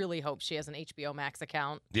 mad. I really hope she has an HBO Max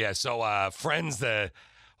account. Yeah, so Friends, the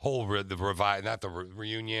whole not the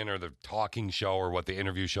reunion or the talking show or what the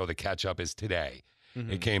interview show, the catch up is today.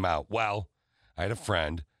 It came out. Well, I had a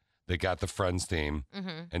friend that got the Friends theme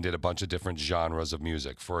and did a bunch of different genres of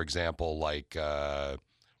music. For example, like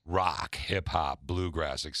rock, hip hop,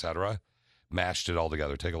 bluegrass, etc. Mashed it all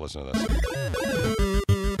together. Take a listen to this.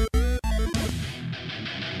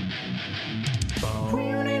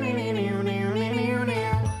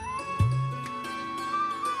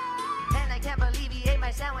 And I can't believe he ate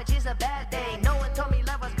my sandwich, it's a bad day. No one told me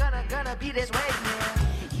love was gonna be this way, man.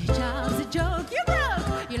 Your child's a joke, you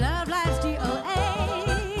broke. Your love life's GOA.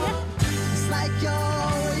 It's like you're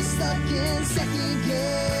always stuck in second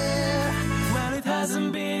gear. Well, it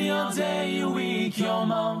hasn't been your day, your week, your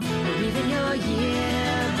month, or even your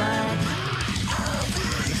year, but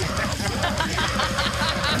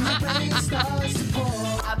And the rain starts to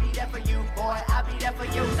pour. I'll be there for you, boy, I'll be there for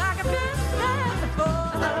you. Like a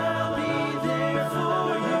I'll be there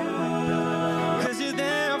for you, 'cause you're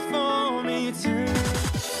there for me too.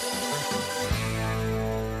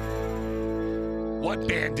 What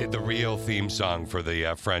band did the real theme song for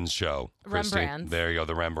the Friends show? Christine? Rembrandts. There you go,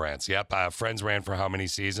 the Rembrandts. Yep. Friends ran for how many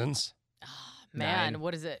seasons? Man, 9.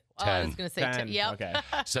 what is it? Oh, 10. I was gonna say 10. Yep. Okay.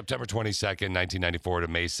 September 22nd, 1994 to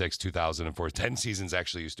May 6, 2004. 10 seasons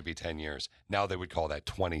actually used to be 10 years. Now they would call that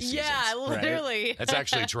 20 seasons. Yeah, literally. That's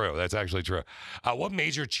actually true. That's actually true. What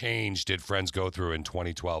major change did Friends go through in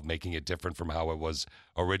 2012, making it different from how it was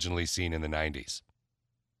originally seen in the 90s?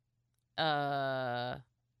 I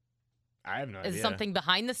have no Is idea. it something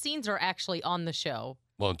behind the scenes or actually on the show?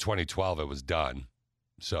 Well, in 2012, it was done.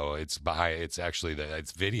 So it's behind. It's actually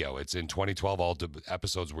it's video. It's in 2012. All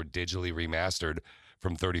episodes were digitally remastered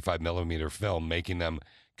from 35 millimeter film, making them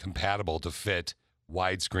compatible to fit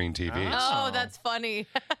widescreen TVs. Oh, that's funny.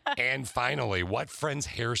 And finally, what Friends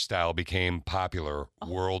hairstyle became popular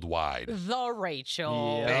worldwide? The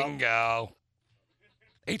Rachel. Bingo.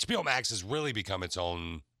 HBO Max has really become its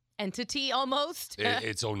own Entity almost.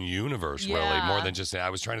 its own universe, really, Yeah. more than just.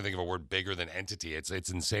 I was trying to think of a word bigger than entity. It's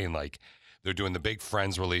insane. Like they're doing the big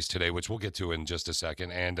Friends release today, which we'll get to in just a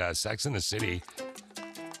second, and Sex and the City.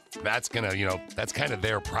 That's that's kind of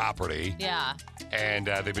their property. Yeah. And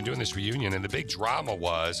they've been doing this reunion, and the big drama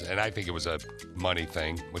was, and I think it was a money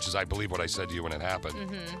thing, which is, I believe, what I said to you when it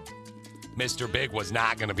happened. Mr. Big was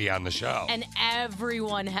not going to be on the show. And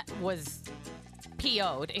everyone was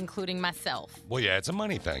PO'd, including myself. Well, yeah, it's a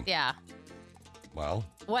money thing. Yeah. Well,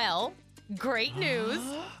 Great news.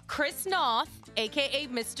 Chris Noth, a.k.a.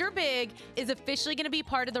 Mr. Big, is officially going to be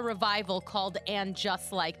part of the revival called And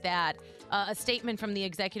Just Like That. A statement from the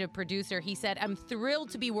executive producer. He said, "I'm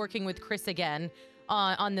thrilled to be working with Chris again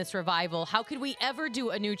on this revival. How could we ever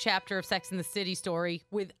do a new chapter of Sex and the City story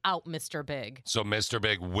without Mr. Big?" so Mr.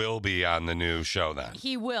 Big will be on the new show then.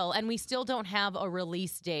 He will, and we still don't have a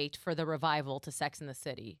release date for the revival to Sex and the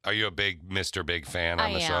City. Are you a big Mr. Big fan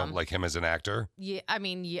on I the show? am. Like him as an actor? Yeah, I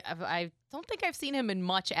mean, I don't think I've seen him in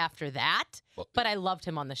much after that, but I loved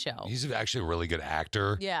him on the show. He's actually a really good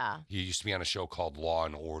actor. Yeah. He used to be on a show called Law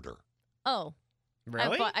and Order. Oh.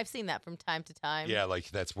 Really? I've seen that from time to time. Yeah,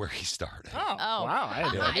 like that's where he started. Oh, wow. I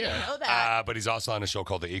had no I idea. didn't know that. But he's also on a show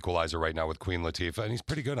called The Equalizer right now with Queen Latifah, and he's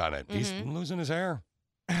pretty good on it. He's losing his hair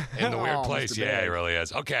in the weird Oh, place. Mr. Yeah, Big. he really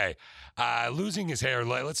is. Okay. Losing his hair.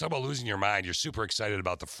 Let's talk about losing your mind. You're super excited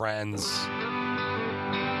about the Friends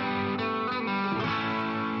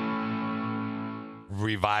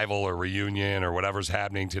revival or reunion or whatever's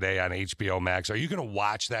happening today on HBO Max. Are you going to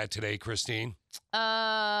watch that today, Christine?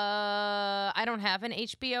 I don't have an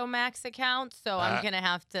HBO Max account, so I'm gonna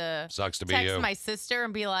have to Sucks to be text you. my sister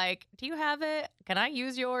and be like, "Do you have it? Can I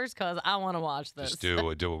use yours? Because I want to watch this." Just do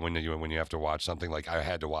it when you have to watch something. Like I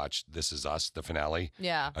had to watch This Is Us, the finale,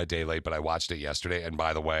 Yeah. a day late, but I watched it yesterday. And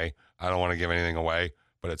by the way, I don't want to give anything away,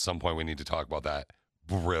 but at some point we need to talk about that.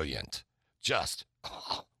 Brilliant. Just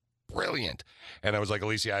brilliant. And I was like,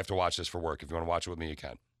 Alicia, I have to watch this for work. If you want to watch it with me, you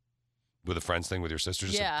can. With the Friends thing with your sister,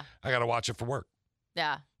 just Yeah. I got to watch it for work.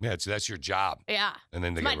 Yeah. Yeah, that's your job. Yeah. And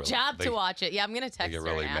then they It's my get really, job they- to watch it. Yeah, I'm gonna text get her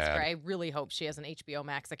really and ask her. mad. I really hope she has an HBO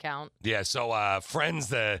Max account. Yeah, so Friends,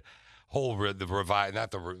 the whole not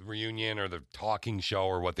the reunion or the talking show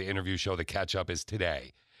or what the interview show, the catch up is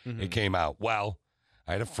today. Mm-hmm. It came out. Well,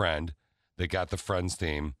 I had a friend that got the Friends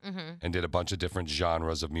theme Mhm. and did a bunch of different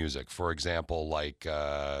genres of music. For example, like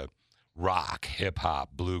rock, hip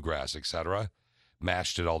hop, bluegrass, etc.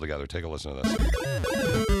 Mashed it all together. Take a listen to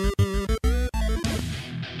this.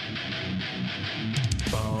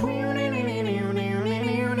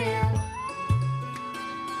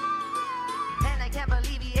 And I can't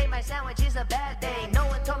believe he ate my sandwich. It's a bad day. No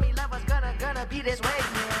one told me love was gonna be this way.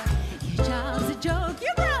 Your child's a joke,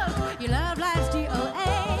 you broke. Your love life's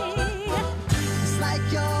DOA. It's like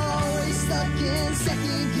you're always stuck in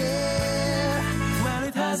second gear. Well,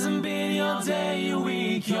 it hasn't been your day, your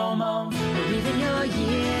week, your month, or even your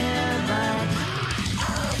year, but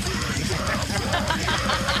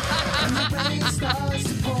When the rain starts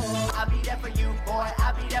to pour, I'll be there for you, boy.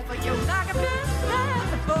 I'll be there for you. Like a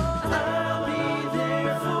I'll be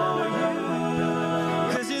there for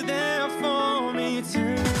you, 'cause you're there for me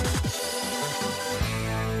too.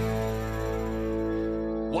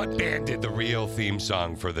 What band did the real theme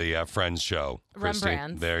song for the Friends show? Christine?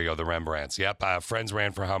 Rembrandts. There you go, the Rembrandts. Yep. Friends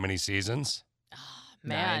ran for how many seasons?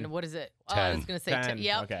 Man, 9. what is it? Oh, 10. I was gonna say 10.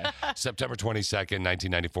 Yep. Okay. September 22nd,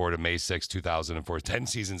 1994 to May 6, 2004. 10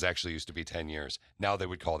 seasons actually used to be 10 years. Now they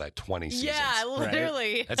would call that 20 seasons. Yeah,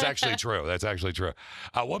 literally. That's actually true. That's actually true.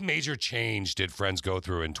 What major change did Friends go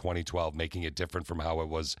through in 2012, making it different from how it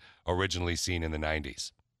was originally seen in the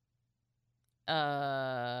 90s?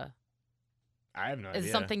 I have no Is idea.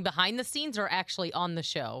 it something behind the scenes or actually on the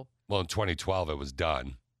show? Well, in 2012, it was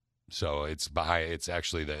done. So it's behind. It's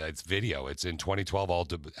actually it's video. It's in 2012. All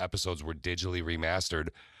episodes were digitally remastered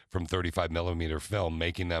from 35 millimeter film,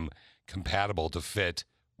 making them compatible to fit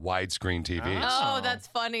widescreen TVs. Oh, that's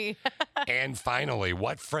funny. And finally,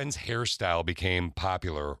 what Friends hairstyle became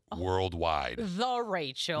popular worldwide? The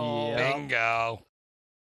Rachel. Bingo.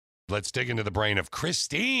 Let's dig into the brain of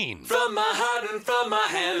Christine. From my heart and from my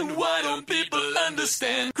hand, why don't people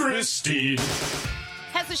understand? Christine.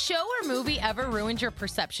 Has a show or movie ever ruined your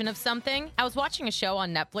perception of something? I was watching a show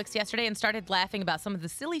on Netflix yesterday and started laughing about some of the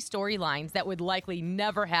silly storylines that would likely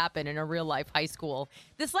never happen in a real life high school.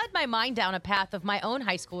 This led my mind down a path of my own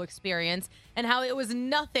high school experience and how it was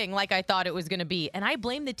nothing like I thought it was going to be. And I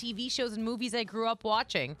blame the TV shows and movies I grew up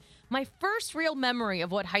watching. My first real memory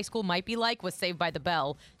of what high school might be like was Saved by the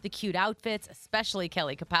Bell. The cute outfits, especially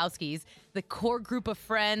Kelly Kapowski's, the core group of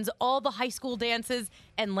friends, all the high school dances,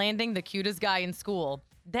 and landing the cutest guy in school.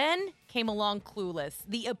 Then came along Clueless,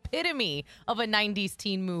 the epitome of a 90s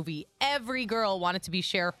teen movie. Every girl wanted to be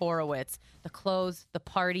Cher Horowitz. The clothes, the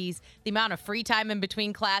parties, the amount of free time in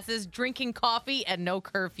between classes, drinking coffee, and no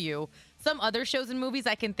curfew. Some other shows and movies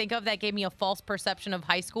I can think of that gave me a false perception of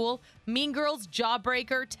high school: Mean Girls,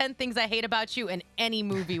 Jawbreaker, 10 Things I Hate About You, and any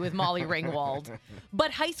movie with Molly Ringwald.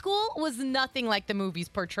 But high school was nothing like the movies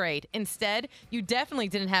portrayed. Instead, you definitely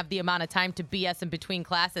didn't have the amount of time to BS in between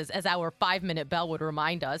classes, as our 5-minute bell would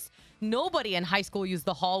remind us. Nobody in high school used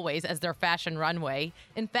the hallways as their fashion runway.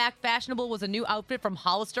 In fact, fashionable was a new outfit from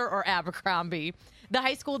Hollister or Abercrombie. The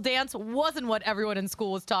high school dance wasn't what everyone in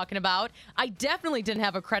school was talking about. I definitely didn't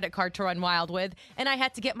have a credit card to run wild with, and I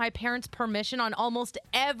had to get my parents' permission on almost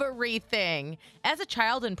everything. As a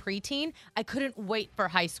child and preteen, I couldn't wait for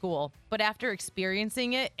high school. But after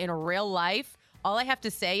experiencing it in real life, all I have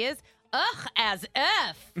to say is, ugh, as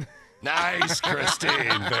F. Nice, Christine.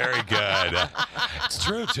 Very good. It's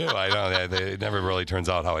true, too. I know that it never really turns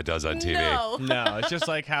out how it does on TV. No, it's just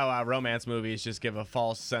like how romance movies just give a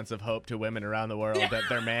false sense of hope to women around the world that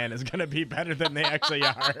their man is going to be better than they actually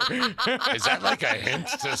are. Is that like a hint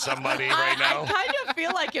to somebody right now? I kind of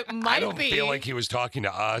feel like it might I don't be. feel like he was talking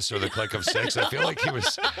to us or the Click of Six. I feel like he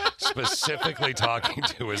was specifically talking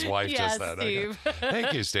to his wife just then. Steve.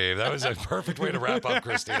 Thank you, Steve. That was a perfect way to wrap up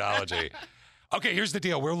Christinology. Okay, here's the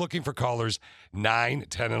deal. We're looking for callers 9,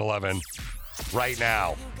 10, and 11 right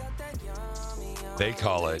now. They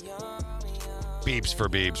call it Beeps for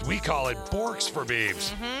Beebs. We call it Borks for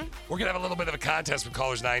Beebs. We're going to have a little bit of a contest with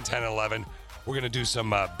callers 9, 10, and 11. We're going to do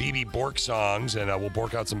some BB Bork songs, and we'll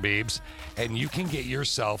bork out some Beebs. And you can get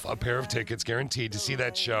yourself a pair of tickets guaranteed to see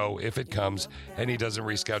that show if it comes and he doesn't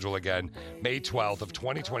reschedule again, May 12th of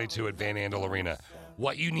 2022 at Van Andel Arena.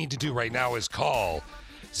 What you need to do right now is call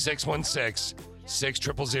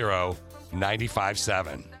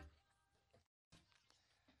 616-600-957.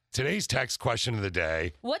 Today's text question of the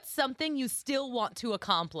day. What's something you still want to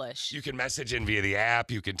accomplish? You can message in via the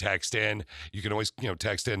app. You can text in. You can always,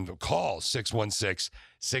 text in. Call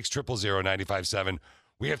 616-600-957.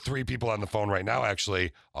 We have 3 people on the phone right now,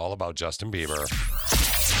 actually, all about Justin Bieber.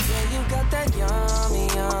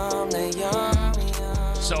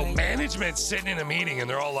 So management's sitting in a meeting, and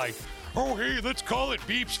they're all like, oh, hey, let's call it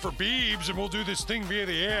Beeps for Beebs, and we'll do this thing via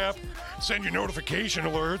the app, send you notification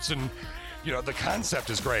alerts, and, the concept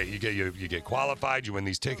is great. You get qualified, you win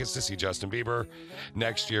these tickets to see Justin Bieber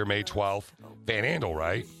next year, May 12th. Van Andel,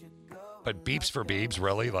 right? But Beeps for Beebs,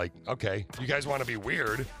 really? Like, okay, you guys want to be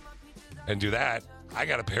weird and do that. I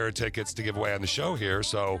got a pair of tickets to give away on the show here,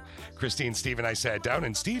 so Christine, Steve, and I sat down,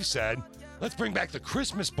 and Steve said, let's bring back the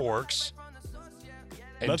Christmas Borks.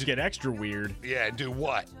 Let's get extra weird. Yeah, and do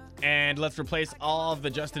what? And let's replace all of the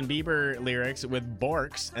Justin Bieber lyrics with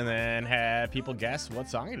Borks and then have people guess what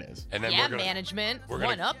song it is. And then management. We're gonna,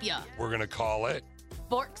 One up ya. We're going to call it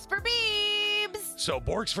Borks for Beebs. So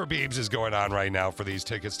Borks for Beebs is going on right now for these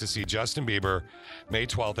tickets to see Justin Bieber May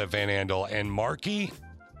 12th at Van Andel. And Marky,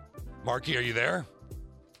 are you there?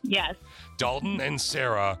 Yes. Dalton and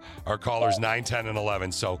Sarah are callers 9, 10, and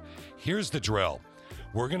 11. So here's the drill.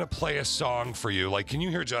 We're going to play a song for you. Like, can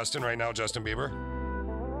you hear Justin right now, Justin Bieber?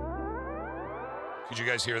 Could you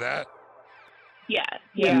guys hear that? Yes.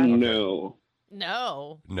 Yeah. No.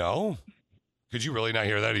 No. No? Could you really not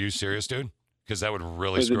hear that? Are you serious, dude? Because that would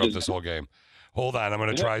really screw up this whole game. Hold on. I'm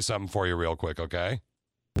going to try something for you real quick, okay?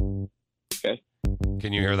 Okay.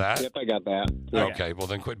 Can you hear that? Yep, I got that. Okay, well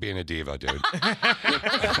then quit being a diva, dude.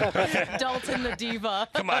 Dalton the diva.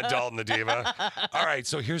 Come on, Dalton the diva. All right,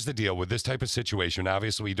 so here's the deal with this type of situation.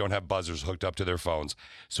 Obviously, we don't have buzzers hooked up to their phones.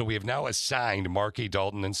 So we have now assigned Marky,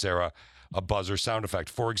 Dalton, and Sarah a buzzer sound effect.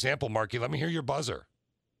 For example, Marky, let me hear your buzzer.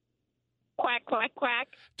 Quack, quack, quack.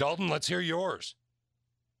 Dalton, let's hear yours.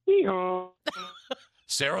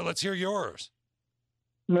 Sarah, let's hear yours.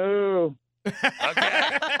 No.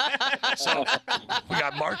 Okay. So we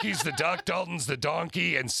got Marky's the duck, Dalton's the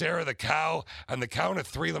donkey, and Sarah the cow. On the count of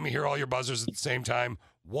 3, let me hear all your buzzers at the same time.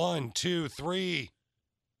 1, 2, 3.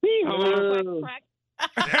 Quack,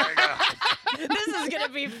 There you go. This is going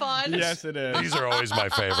to be fun. Yes, it is. These are always my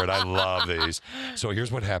favorite. I love these. So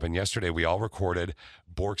here's what happened. Yesterday, we all recorded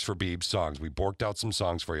Borks for Beebs songs. We borked out some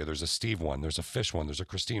songs for you. There's a Steve one, there's a Fish one, there's a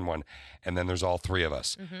Christine one, and then there's all 3 of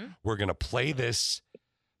us. We're going to play this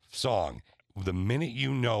song the minute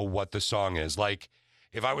you know what the song is. Like,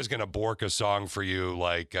 if I was going to bork a song for you,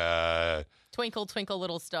 like... Twinkle, twinkle,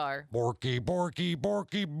 little star. Borky, borky,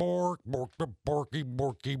 borky, bork, bork, borky,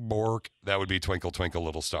 borky, bork. That would be Twinkle, Twinkle,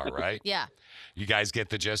 Little Star, right? Yeah. You guys get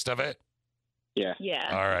the gist of it? Yeah. Yeah.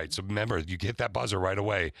 All right. So remember, you get that buzzer right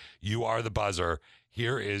away. You are the buzzer.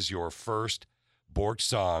 Here is your first Bork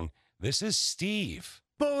song. This is Steve.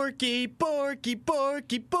 Borky, borky,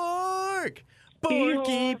 borky, bork.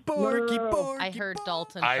 Borky, borky, borky. I heard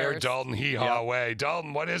Dalton I first. heard Dalton hee-haw away.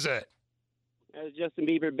 Dalton, what is it? That's Justin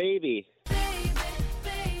Bieber, Baby.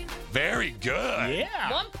 Very good.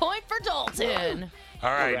 Yeah. 1 point for Dalton. All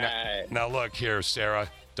right. All right. Now look here, Sarah.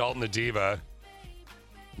 Dalton the diva.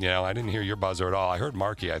 I didn't hear your buzzer at all. I heard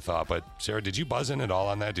Marky, I thought. But Sarah, did you buzz in at all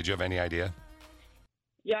on that? Did you have any idea?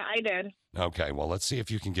 Yeah, I did. Okay. Well, let's see if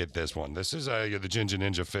you can get this one. This is the Ginger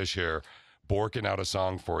Ninja Fish here, borking out a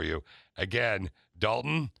song for you. Again,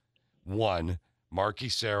 Dalton, 1. Marky,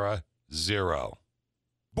 Sarah, 0.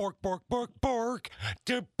 Bork, bork, bork, bork.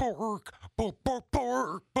 To bork, bork, bork,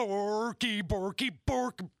 bork, borky, borky,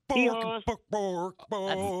 bork, bork, bork, bork,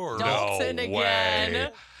 bork. Dalton No again. way.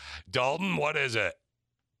 Dalton, what is it?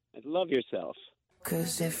 Love Yourself.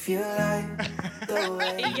 Cause if you like the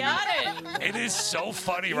way He got it. It is so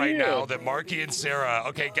funny right now that Marky and Sarah,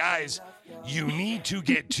 okay, guys, you need to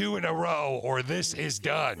get 2 in a row or this is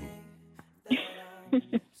done.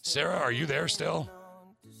 Sarah, are you there still?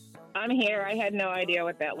 I'm here. I had no idea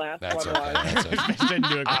what that last That's one okay. was. That's okay. Didn't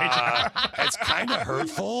do a great job. It's kind of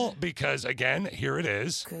hurtful because, again, here it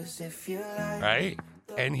is. Right?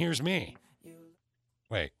 And here's me.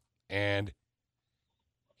 Wait. And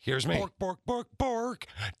here's me. Bork, bork, bork, bork.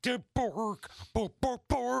 To bork, bork, bork,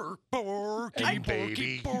 bork, bork. Hey,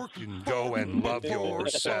 baby, you can go and love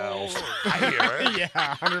yourself. I hear it.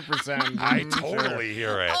 Yeah, 100%. I totally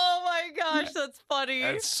hear it. Oh my gosh, that's funny.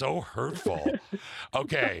 That's so hurtful.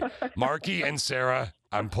 Okay, Marky and Sarah,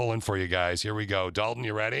 I'm pulling for you guys. Here we go. Dalton,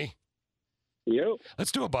 you ready? Yep.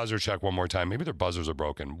 Let's do a buzzer check one more time. Maybe their buzzers are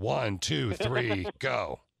broken. 1, 2, 3,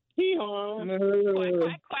 go. Hee-haw.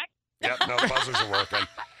 Yep, no, buzzers are working.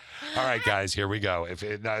 All right, guys, here we go.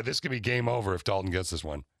 This could be game over if Dalton gets this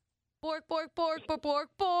one. Bork, bork, bork, bork, bork,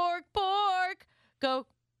 bork, bork. Go.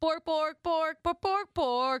 Bork, bork, bork, bork, bork,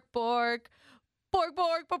 bork, bork. Bork,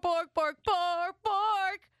 bork, bork, bork, bork, bork,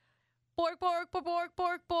 bork. Bork, bork, bork, bork,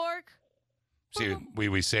 bork, bork. See,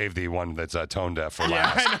 we saved the one that's tone deaf for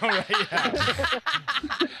last. I know, right?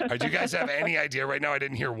 Yeah. Do you guys have any idea right now? I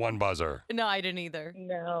didn't hear one buzzer. No, I didn't either.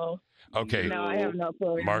 No. Okay. No, I have no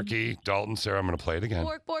clue. Marky, Dalton, Sarah, I'm going to play it again.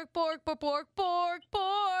 Bork, bork, bork, bork, bork, bork,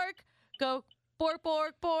 bork. Go. Bork,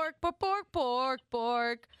 bork, bork, bork, bork, bork,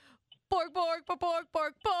 bork. Bork, bork, bork, bork,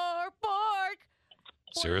 bork, bork, bork.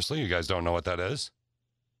 Seriously? You guys don't know what that is?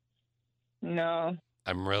 No.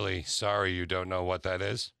 I'm really sorry you don't know what that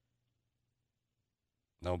is.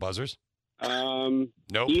 No buzzers? Nope.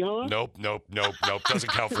 Hee-haw? Nope.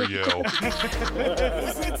 Doesn't count for you.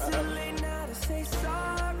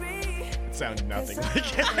 It sounded nothing like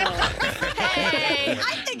it. Hey,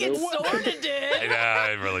 I think it sort of did.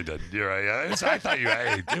 Yeah, it really did. You're right. I thought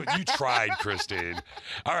you tried, Christine.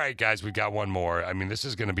 All right, guys, we've got one more. I mean, this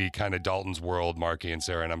is going to be kind of Dalton's world, Marky and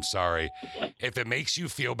Sarah, and I'm sorry. If it makes you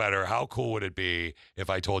feel better, how cool would it be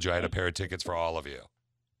if I told you I had a pair of tickets for all of you?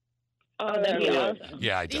 Oh, that'd be awesome.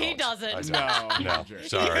 Yeah, I don't. He doesn't. No,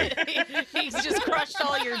 sorry. He's just crushed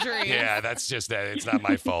all your dreams. Yeah, that's just that. It's not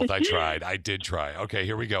my fault. I tried. I did try. Okay,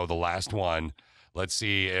 here we go. The last one. Let's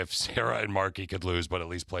see if Sarah and Marky could lose, but at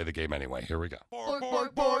least play the game anyway. Here we go. Bork,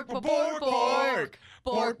 bork, bork, bork, bork, bork.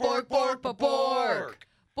 Bork, bork, bork, bork, bork.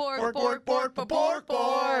 Bork, bork, bork, bork, bork,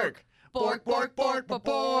 bork.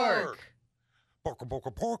 Bork,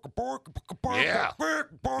 bork, bork, bork, bork. Yeah.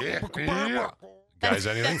 Guys,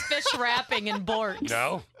 anything? That's fish wrapping and borks.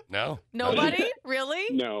 No. Nobody?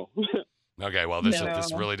 Really? No. Okay, well, this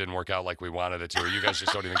really didn't work out like we wanted it to, or you guys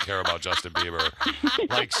just don't even care about Justin Bieber.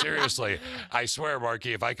 Like, seriously, I swear,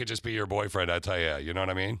 Marky, if I could just be your boyfriend, I'd tell you, you know what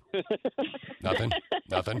I mean? Nothing?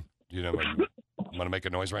 You know, I'm going to make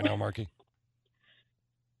a noise right now, Marky?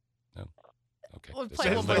 No? Okay. We'll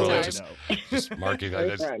play one more time. Just Marky,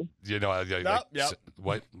 you know, Nope, yep.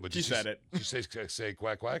 What? Would She you said it. Did you say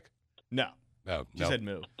quack, quack? No. No. She said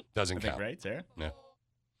moo. Doesn't I think, count. right, Sarah? No.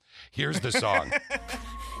 Here's the song.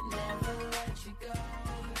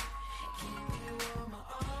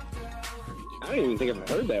 I don't even think I've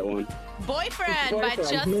heard that one. Boyfriend by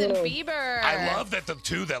Justin Bieber. I love that the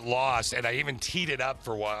two that lost, and I even teed it up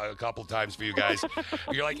for a couple times for you guys.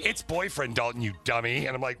 You're like, it's Boyfriend, Dalton, you dummy.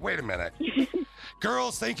 And I'm like, wait a minute.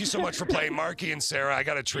 Girls, thank you so much for playing. Marky and Sarah, I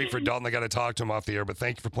got a treat for Dalton. I got to talk to him off the air, but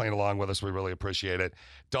thank you for playing along with us. We really appreciate it.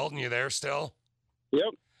 Dalton, you there still? Yep.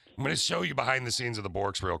 I'm going to show you behind the scenes of the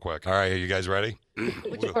Borks real quick. All right, are you guys ready?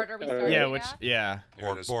 Which part are we starting Yeah.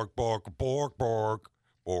 Bork, bork, bork, bork, bork.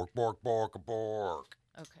 Bork, bork, bork, bork.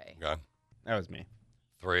 Okay. Okay. That was me.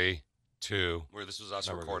 3, 2. This was us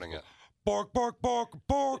recording it. Bork, bork, bork,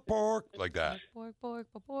 bork, bork. Like that. Bork, bork,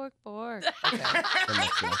 bork, bork. If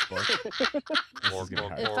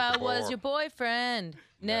I was your boyfriend,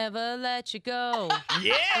 never let you go.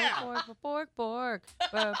 Yeah. Bork, bork, bork,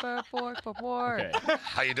 bork, bork, bork, bork, bork. Okay.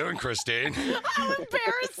 How you doing, Christine? How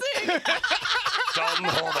embarrassing. Dalton,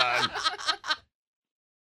 hold on.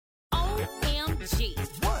 OMG.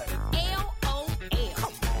 What? LOL.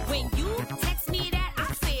 When you text me that,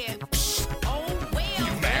 I said, oh,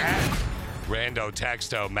 well. Mad? Rando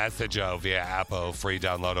texto messageo via Appo, free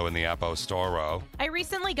downloado in the Appo Store. I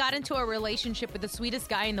recently got into a relationship with the sweetest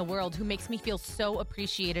guy in the world who makes me feel so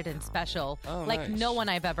appreciated and special. Oh, like nice. no one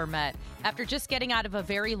I've ever met. After just getting out of a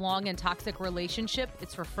very long and toxic relationship,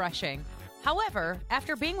 it's refreshing. However,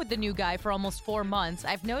 after being with the new guy for almost 4 months,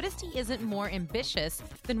 I've noticed he isn't more ambitious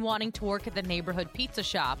than wanting to work at the neighborhood pizza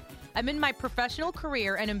shop. I'm in my professional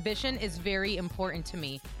career and ambition is very important to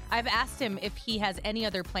me. I've asked him if he has any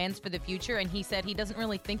other plans for the future, and he said he doesn't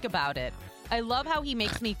really think about it. I love how he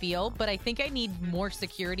makes me feel, but I think I need more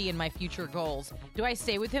security in my future goals. Do I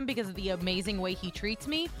stay with him because of the amazing way he treats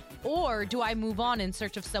me, or do I move on in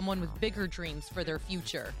search of someone with bigger dreams for their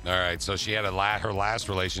future? All right, so she had her last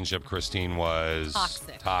relationship, Christine, was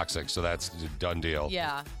Toxic. So that's a done deal.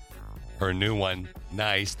 Yeah. Her new one,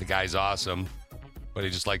 nice. The guy's awesome, but he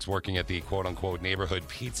just likes working at the quote-unquote neighborhood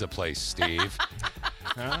pizza place, Steve.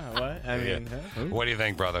 What? I mean, What do you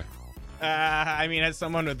think, brother? I mean, as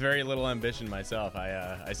someone with very little ambition myself,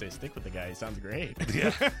 I say stick with the guy. He sounds great.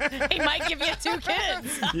 Yeah. He might give you 2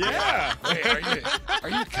 kids. Yeah. Wait, are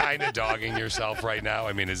you kind of dogging yourself right now?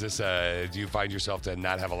 I mean, is this do you find yourself to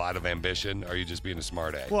not have a lot of ambition? Or are you just being a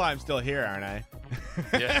smart A? Well, I'm still here, aren't I?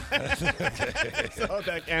 Yeah. So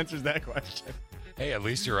that answers that question. Hey, at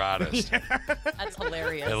least you're honest. That's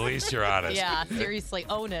hilarious. At least you're honest. Yeah, seriously,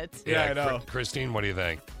 own it. Yeah, I know. Christine, what do you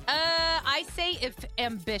think? I say if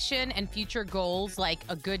ambition and future goals, like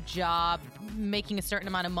a good job, making a certain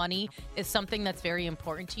amount of money, is something that's very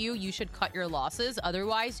important to you, you should cut your losses.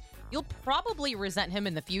 Otherwise, you'll probably resent him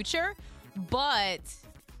in the future. But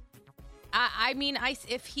I mean,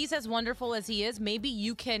 if he's as wonderful as he is, maybe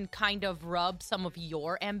you can kind of rub some of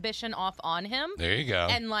your ambition off on him. There you go.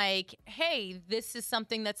 And like, hey, this is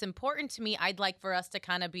something that's important to me. I'd like for us to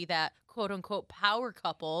kind of be that quote unquote power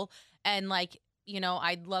couple. And like, you know,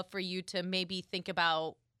 I'd love for you to maybe think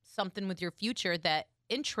about something with your future that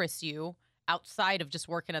interests you outside of just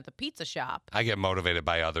working at the pizza shop. I get motivated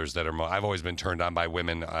by others that are. I've always been turned on by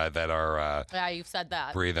women that are. Yeah, you've said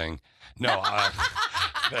that. Breathing. No.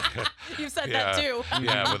 You've said that too.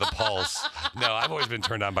 Yeah, with a pulse. No, I've always been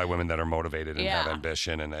turned on by women that are motivated and have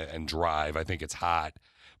ambition and drive. I think it's hot.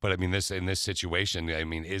 But I mean, in this situation, I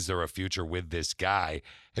mean, is there a future with this guy?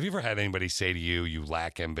 Have you ever had anybody say to you, you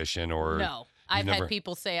lack ambition or? No. I've had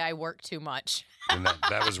people say I work too much. And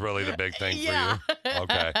that was really the big thing for you?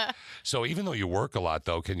 Okay. So even though you work a lot,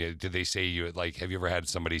 though, did they say you, like, have you ever had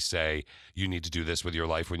somebody say you need to do this with your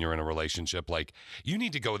life when you're in a relationship? Like, you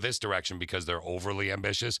need to go this direction because they're overly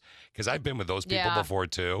ambitious? Because I've been with those people before,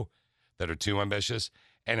 too, that are too ambitious,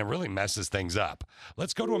 and it really messes things up.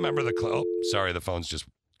 Let's go to a member of the club. Oh, sorry, the phone's just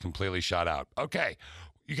completely shot out. Okay.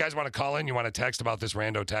 You guys want to call in? You want to text about this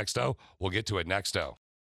rando texto? We'll get to it next-o.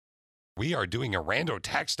 We are doing a rando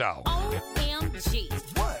texto. OMG.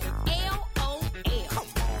 What? LOL.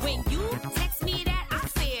 When you text me that, I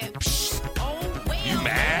said, oh, well. You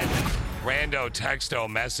mad? Rando texto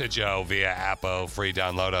message-o via Appo. Free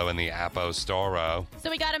download-o in the Appo store-o. So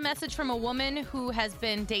we got a message from a woman who has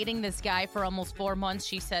been dating this guy for almost 4 months.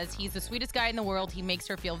 She says he's the sweetest guy in the world. He makes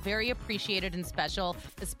her feel very appreciated and special,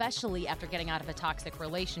 especially after getting out of a toxic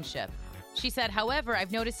relationship. She said, however,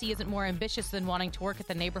 I've noticed he isn't more ambitious than wanting to work at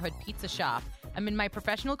the neighborhood pizza shop. I'm in my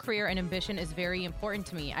professional career and ambition is very important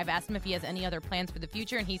to me. I've asked him if he has any other plans for the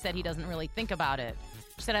future, and he said he doesn't really think about it.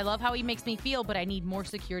 She said, I love how he makes me feel, but I need more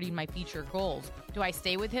security in my future goals. Do I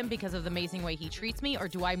stay with him because of the amazing way he treats me, or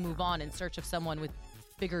do I move on in search of someone with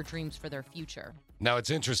bigger dreams for their future? Now, it's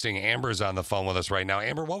interesting. Amber's on the phone with us right now.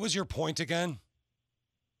 Amber, what was your point again?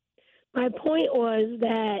 My point was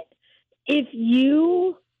that if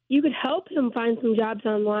you could help him find some jobs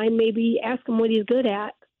online, maybe ask him what he's good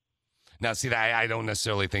at. Now, see, I don't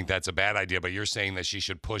necessarily think that's a bad idea, but you're saying that she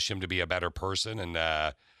should push him to be a better person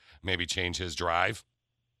and maybe change his drive?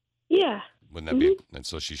 Yeah. Wouldn't that be? And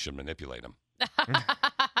so she should manipulate him.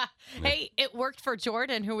 Hey, it worked for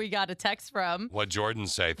Jordan, who we got a text from. What'd Jordan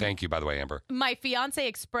say? Thank you, by the way, Amber. My fiance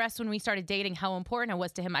expressed when we started dating how important it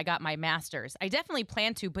was to him I got my master's. I definitely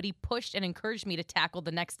planned to, but he pushed and encouraged me to tackle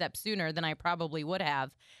the next step sooner than I probably would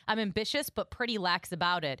have. I'm ambitious, but pretty lax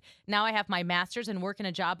about it. Now I have my master's and work in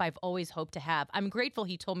a job I've always hoped to have. I'm grateful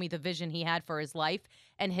he told me the vision he had for his life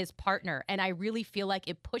and his partner, and I really feel like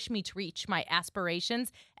it pushed me to reach my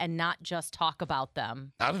aspirations and not just talk about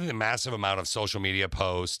them. Out of the massive amount of social media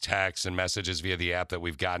posts, texts, and messages via the app that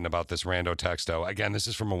we've gotten about this rando texto, again, this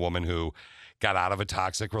is from a woman who got out of a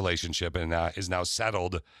toxic relationship and is now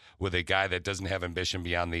settled with a guy that doesn't have ambition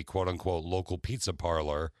beyond the quote-unquote local pizza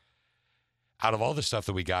parlor. Out of all the stuff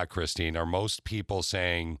that we got, Christine, are most people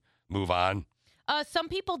saying move on? Some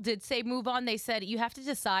people did say move on. They said you have to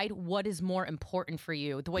decide what is more important for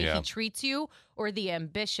you, the way he treats you or the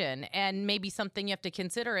ambition. And maybe something you have to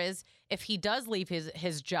consider is if he does leave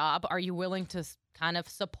his job, are you willing to kind of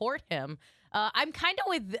support him? I'm kind of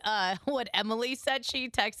with what Emily said. She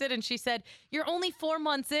texted and she said, "You're only 4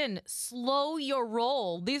 months in. Slow your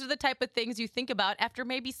roll. These are the type of things you think about after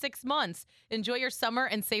maybe 6 months. Enjoy your summer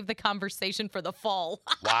and save the conversation for the fall."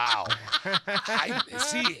 Wow.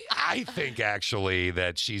 I think actually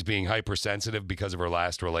that she's being hypersensitive because of her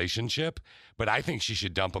last relationship, but I think she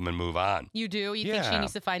should dump him and move on. You do? You think she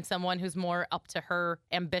needs to find someone who's more up to her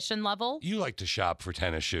ambition level? You like to shop for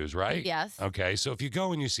tennis shoes, right? Yes. Okay, so if you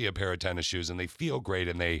go and you see a pair of tennis shoes and they feel great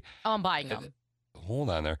and they... Oh, I'm buying them.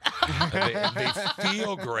 Hold on there. they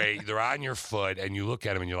feel great. They're on your foot, and you look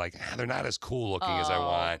at them and you're like, they're not as cool looking as I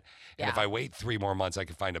want. And if I wait 3 more months, I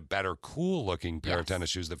can find a better cool looking pair of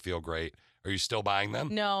tennis shoes that feel great. Are you still buying them?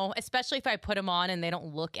 No, especially if I put them on and they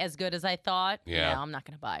don't look as good as I thought. Yeah. No, I'm not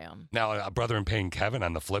going to buy them. Now, a brother in pain, Kevin,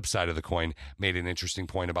 on the flip side of the coin, made an interesting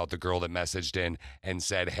point about the girl that messaged in and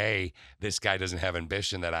said, hey, this guy doesn't have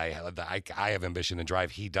ambition that I have ambition and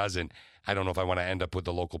drive. He doesn't. I don't know if I want to end up with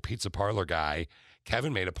the local pizza parlor guy.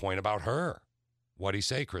 Kevin made a point about her. What'd he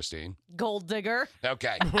say, Christine? Gold digger.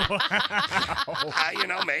 Okay.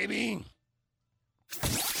 Maybe.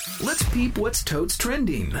 Let's peep what's totes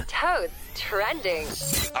trending. Toads trending.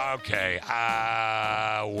 Okay,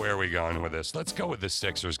 where are we going with this? Let's go with the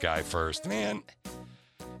Sixers guy first. Man,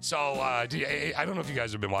 so I don't know if you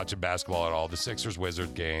guys have been watching basketball at all. The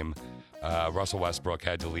Sixers-Wizard game, Russell Westbrook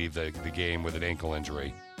had to leave the game with an ankle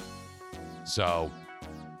injury. So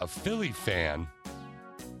a Philly fan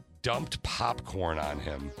dumped popcorn on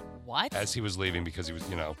him. What? As he was leaving because he was,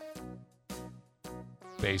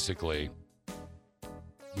 basically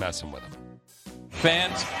messing with him.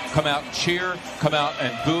 Fans, come out and cheer, come out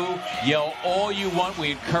and boo, yell all you want.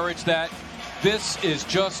 We encourage that. This is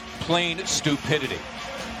just plain stupidity.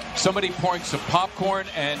 Somebody pouring some popcorn,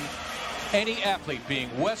 and any athlete, being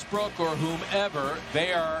Westbrook or whomever,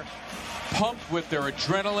 they are pumped with their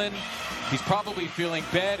adrenaline. He's probably feeling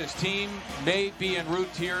bad. His team may be en route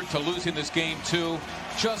here to losing this game too.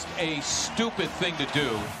 Just a stupid thing to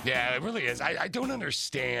do. Yeah, it really is. I don't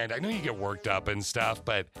understand. I know you get worked up and stuff,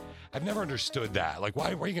 but I've never understood that. Like,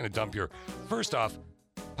 why are you going to dump your... First off,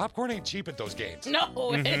 popcorn ain't cheap at those games.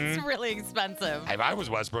 No, it's really expensive. If I was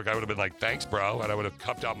Westbrook, I would have been like, thanks, bro. And I would have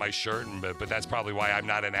cupped out my shirt, but that's probably why I'm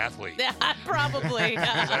not an athlete. Yeah, probably.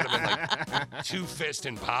 Because I'd have been like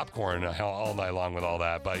two-fisting popcorn all night long with all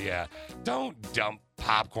that. But yeah, don't dump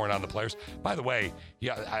popcorn on the players. By the way,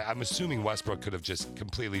 I'm assuming Westbrook could have just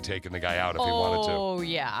completely taken the guy out if he wanted to. Oh,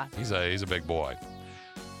 yeah. He's a big boy.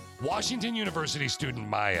 Washington University student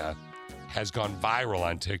Maya has gone viral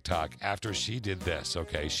on TikTok after she did this,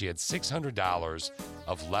 okay? She had $600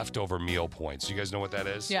 of leftover meal points. You guys know what that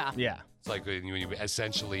is? Yeah. Yeah. It's like when you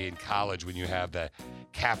essentially in college when you have the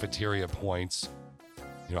cafeteria points,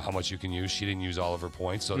 you know how much you can use. She didn't use all of her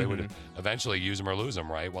points, so they would eventually use them or lose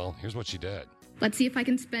them, right? Well, here's what she did. Let's see if I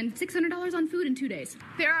can spend $600 on food in 2 days.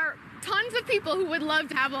 There are tons of people who would love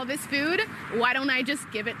to have all this food. Why don't I just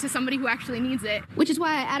give it to somebody who actually needs it? Which is why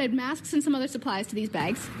I added masks and some other supplies to these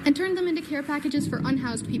bags and turned them into care packages for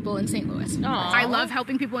unhoused people in St. Louis. Aww. I love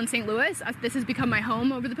helping people in St. Louis. This has become my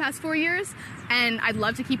home over the past 4 years, and I'd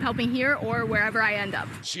love to keep helping here or wherever I end up.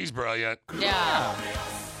 She's brilliant. Yeah.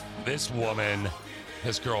 This woman,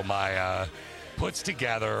 this girl Maya, puts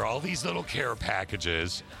together all these little care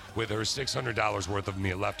packages with her $600 worth of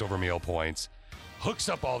leftover meal points, hooks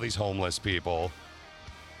up all these homeless people,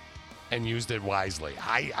 and used it wisely.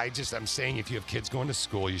 I'm saying if you have kids going to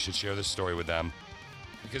school, you should share this story with them.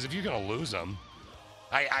 Because if you're going to lose them,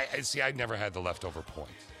 I never had the leftover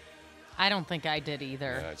points. I don't think I did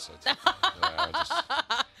either. Yeah, it's just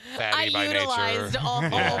fatty by utilized nature. all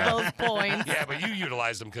those points. Yeah, but you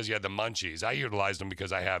utilized them because you had the munchies. I utilized them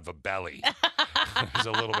because I have a belly. There's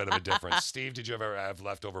a little bit of a difference. Steve, did you ever have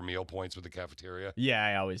leftover meal points with the cafeteria? Yeah,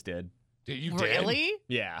 I always did. You Really? did?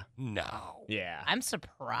 Yeah. No. Yeah. I'm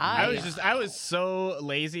surprised. I was so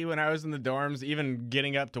lazy when I was in the dorms, even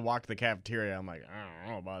getting up to walk to the cafeteria. I'm like, I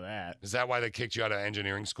don't know about that. Is that why they kicked you out of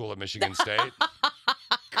engineering school at Michigan State?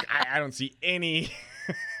 I don't see any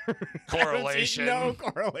correlation. No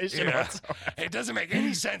correlation whatsoever. It doesn't make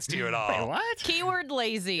any sense to you at all. Wait, what? Keyword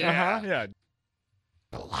lazy. Yeah.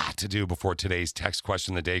 A lot to do before today's text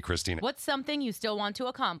question of the day, Christina. What's something you still want to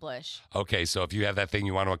accomplish? Okay, so if you have that thing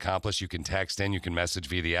you want to accomplish, you can text in, you can message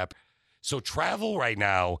via the app. So travel right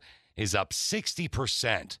now is up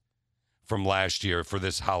 60% from last year for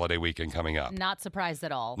this holiday weekend coming up. Not surprised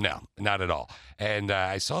at all. No, not at all. And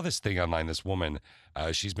I saw this thing online. This woman,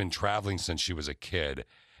 she's been traveling since she was a kid,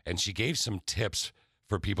 and she gave some tips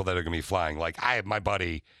for people that are going to be flying. Like my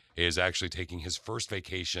buddy is actually taking his first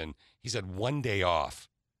vacation. He's had 1 day off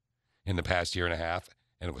in the past year and a half,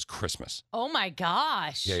 and it was Christmas. Oh my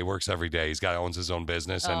gosh. Yeah, he works every day. He's owns his own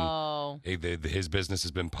business, and Oh. his business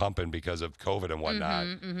has been pumping because of COVID and whatnot.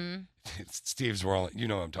 Steve's rolling. You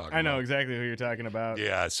know what I'm talking about. I know exactly who you're talking about.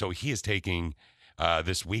 Yeah, so he is taking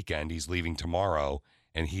this weekend. He's leaving tomorrow,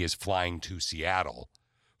 and he is flying to Seattle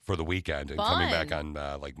for the weekend and coming back on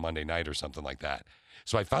like Monday night or something like that.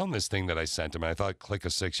 So I found this thing that I sent him, and I thought click a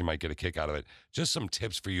 6, you might get a kick out of it. Just some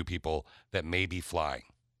tips for you people that may be flying.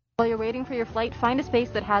 While you're waiting for your flight, find a space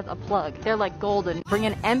that has a plug. They're like golden. Bring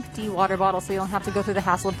an empty water bottle so you don't have to go through the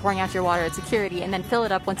hassle of pouring out your water at security, and then fill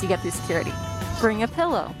it up once you get through security. Bring a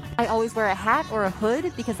pillow. I always wear a hat or a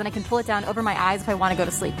hood because then I can pull it down over my eyes if I want to go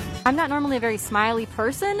to sleep. I'm not normally a very smiley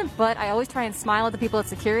person, but I always try and smile at the people at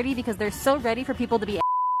security because they're so ready for people to be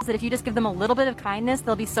that if you just give them a little bit of kindness,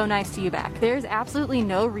 they'll be so nice to you back. There's absolutely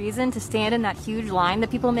no reason to stand in that huge line that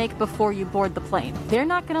people make before you board the plane. They're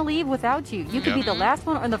not going to leave without you. You could be the last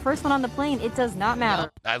one or the first one on the plane. It does not matter.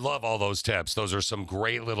 I love all those tips. Those are some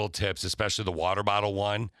great little tips, especially the water bottle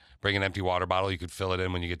one. Bring an empty water bottle. You could fill it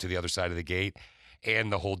in when you get to the other side of the gate.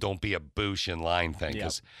 And the whole don't be a boosh in line thing.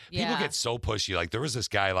 Because people get so pushy. Like, there was this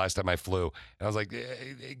guy last time I flew, and I was like,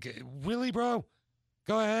 really, bro?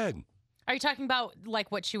 Go ahead. Are you talking about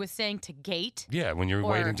like what she was saying to gate? Yeah, when you're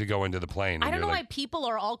waiting to go into the plane. I don't know why people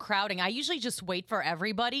are all crowding. I usually just wait for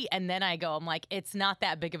everybody, and then I go. I'm like, it's not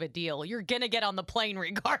that big of a deal. You're going to get on the plane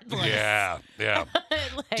regardless. Yeah.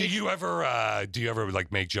 Do you ever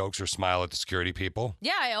like make jokes or smile at the security people?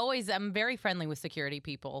 Yeah, I'm very friendly with security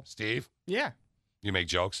people. Steve? Yeah. You make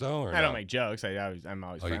jokes, though? Or I don't make jokes. I'm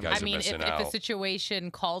always friendly. you guys I mean, are missing if out. the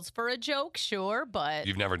situation calls for a joke, sure, but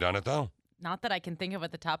You've never done it, though? not that I can think of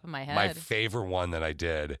at the top of my head. My favorite one that I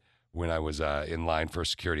did when I was in line for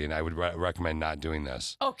security, and I would recommend not doing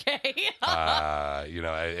this. Okay.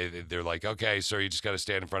 They're like, okay, sir, you just got to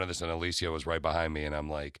stand in front of this. And Alicia was right behind me, and I'm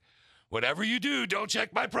like, whatever you do, don't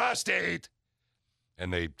check my prostate.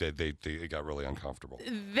 And they got really uncomfortable.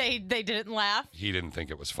 They didn't laugh. He didn't think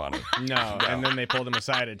it was funny. No, and then they pulled him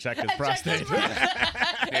aside and checked his prostate. In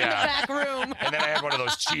the back room. And then I had one of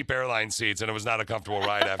those cheap airline seats, and it was not a comfortable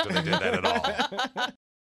ride after they did that at all.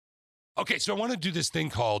 Okay, so I want to do this thing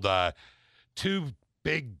called Two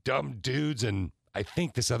Big Dumb Dudes, and I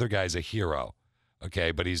think this other guy's a hero,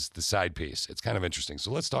 okay, but he's the side piece. It's kind of interesting.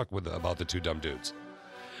 So let's talk about the two dumb dudes.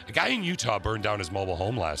 A guy in Utah burned down his mobile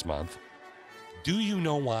home last month. Do you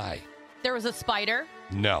know why? There was a spider.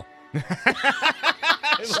 No.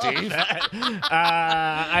 Steve?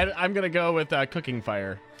 I'm going to go with cooking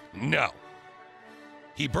fire. No.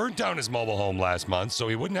 He burnt down his mobile home last month so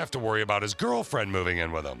he wouldn't have to worry about his girlfriend moving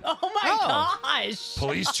in with him. Oh, my gosh.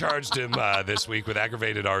 Police charged him this week with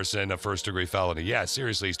aggravated arson, a first-degree felony. Yeah,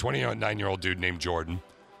 seriously, he's a 29-year-old dude named Jordan.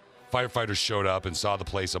 Firefighters showed up and saw the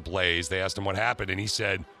place ablaze. They asked him what happened, and he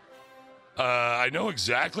said, I know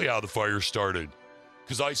exactly how the fire started,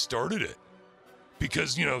 because I started it.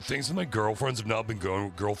 Because, things with my girlfriend has not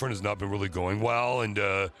been really going well, and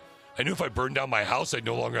I knew if I burned down my house, I'd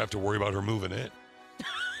no longer have to worry about her moving in.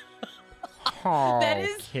 That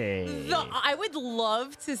is I would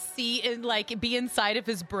love to see and be inside of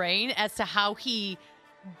his brain as to how he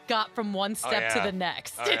got from one step to the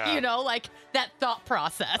next. That thought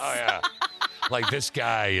process. Oh, yeah. This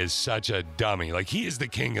guy is such a dummy. He is the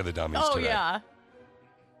king of the dummies today. Yeah.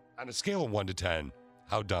 On a scale of 1 to 10,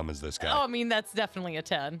 how dumb is this guy? Oh, I mean, that's definitely a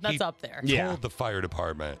 10. That's up there. He told the fire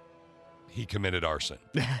department he committed arson.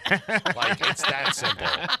 It's that simple.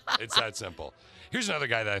 It's that simple. Here's another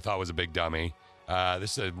guy that I thought was a big dummy.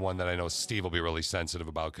 This is one that I know Steve will be really sensitive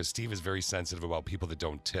about, because Steve is very sensitive about people that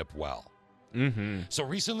don't tip well. Mm-hmm. So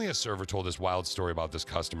recently a server told this wild story about this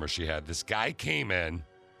customer she had. This guy came in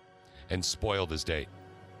and spoiled his date.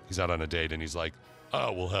 He's out on a date, and he's like,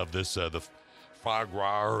 oh, we'll have this, the foie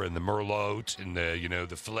gras and the merlot and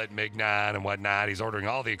the filet mignon and whatnot. He's ordering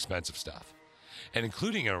all the expensive stuff, and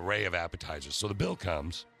including an array of appetizers. So the bill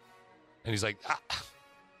comes, and he's like,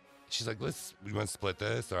 she's like, we want to split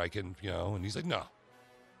this, or I can, and he's like, no,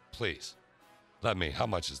 please, how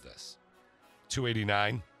much is this?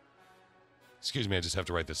 $289? Excuse me, I just have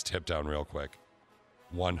to write this tip down real quick.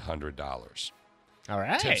 $100. All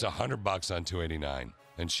right. Tips $100 on $289.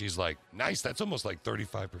 And she's like, nice, that's almost like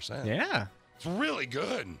 35%. Yeah. It's really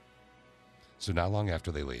good. So not long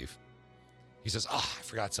after they leave, he says, I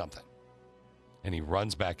forgot something. And he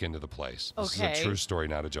runs back into the place. This is a true story,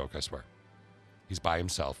 not a joke, I swear. He's by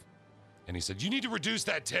himself. And he said, you need to reduce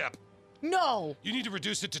that tip. No. You need to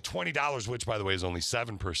reduce it to $20, which, by the way, is only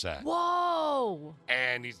 7%. Whoa.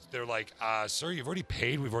 And they're like, sir, you've already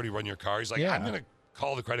paid. We've already run your car. He's like, I'm going to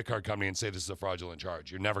call the credit card company and say this is a fraudulent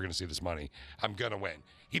charge. You're never going to see this money. I'm going to win.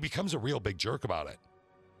 He becomes a real big jerk about it.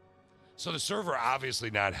 So the server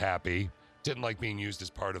obviously not happy. Didn't like being used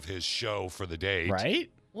as part of his show for the date.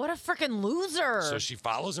 Right? What a freaking loser. So she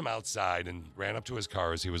follows him outside and ran up to his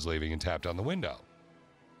car as he was leaving and tapped on the window.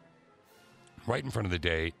 Right in front of the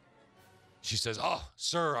date, she says, "Oh,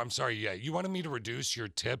 sir, I'm sorry. Yeah, you wanted me to reduce your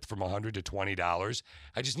tip from $100 to $20.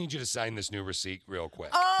 I just need you to sign this new receipt real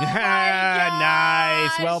quick." Oh, my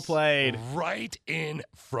Nice. Well played. Right in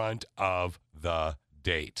front of the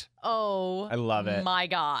date. Oh, I love it. My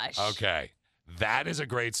gosh. Okay, that is a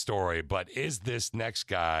great story, but is this next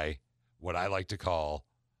guy what I like to call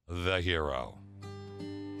the hero?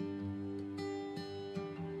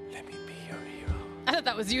 I thought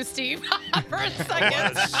that was you, Steve, for a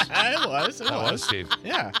second. It was. That was Steve.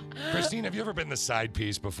 Yeah. Christine, have you ever been the side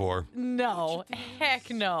piece before? No. Heck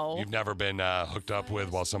no. You've never been hooked up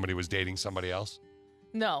with while somebody was dating somebody else?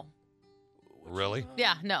 No. Really?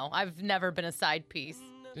 Yeah, no. I've never been a side piece.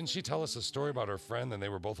 Didn't she tell us a story about her friend and they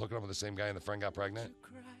were both hooking up with the same guy and the friend got pregnant?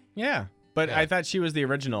 Yeah. But I thought she was the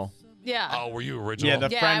original. Yeah. Oh, were you original? Yeah, the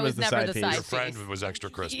friend I was the side piece. Your friend was extra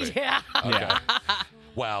crispy. Yeah. Okay.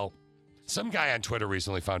 Well, some guy on Twitter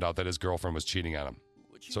recently found out that his girlfriend was cheating on him.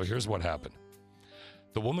 So here's what happened.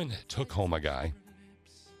 The woman took home a guy,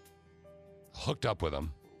 hooked up with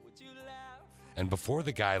him, and before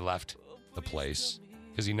the guy left the place,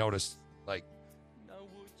 because he noticed, like,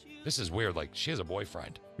 this is weird, like, she has a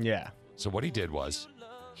boyfriend. Yeah. So what he did was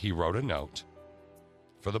he wrote a note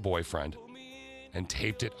for the boyfriend and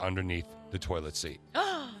taped it underneath the toilet seat.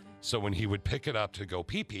 So when he would pick it up to go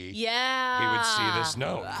pee-pee, yeah, he would see this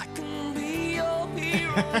note.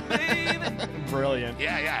 Brilliant.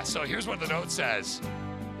 Yeah. So here's what the note says.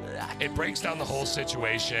 It breaks down the whole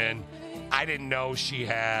situation. I didn't know she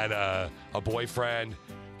had a boyfriend.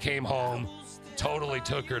 Came home, totally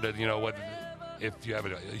took her to, what, if you have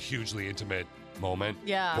a hugely intimate moment.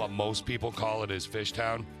 Yeah. What most people call it is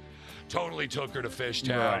Fishtown. Totally took her to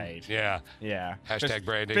Fishtown. Right. Yeah. Yeah. Hashtag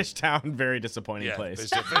branding. Fishtown, very disappointing place.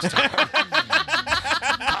 Fishtown.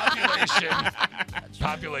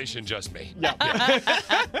 Population, just me. Yeah.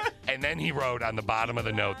 And then he wrote on the bottom of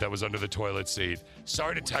the note that was under the toilet seat,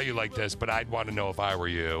 "Sorry to tell you like this, but I'd want to know if I were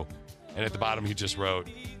you." And at the bottom, he just wrote,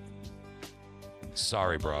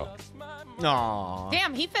 "Sorry, bro." Aww.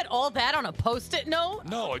 Damn, he fit all that on a Post-it note?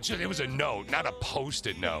 No, it was a note, not a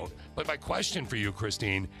Post-it note. But my question for you,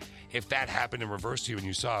 Christine, if that happened in reverse to you and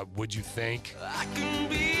you saw it, would you think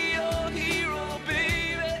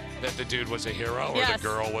that the dude was a hero or Yes. the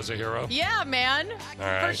girl was a hero? Yeah, man. All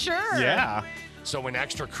right. For sure. Yeah. So when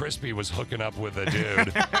Extra Crispy was hooking up with a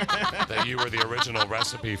dude that you were the original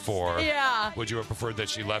recipe for, Yeah. would you have preferred that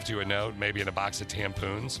she left you a note, maybe in a box of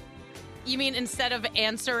tampons? You mean instead of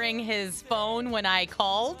answering his phone when I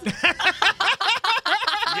called?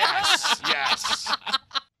 Yes.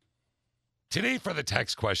 Today for the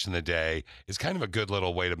text question of the day is kind of a good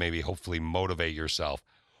little way to maybe hopefully motivate yourself.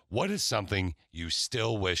 What is something you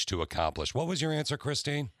still wish to accomplish? What was your answer,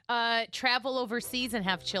 Christine? Travel overseas and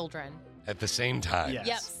have children. At the same time,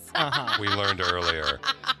 Yes. we learned earlier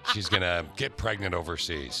she's going to get pregnant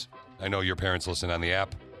overseas. I know your parents listen on the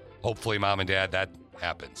app. Hopefully, Mom and Dad, that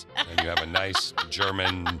happens. And you have a nice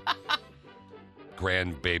German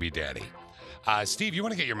grandbaby daddy. Steve, you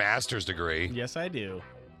want to get your master's degree. Yes, I do.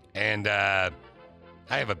 And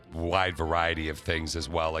I have a wide variety of things as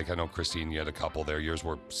well. Like I know, Christine, you had a couple there. Yours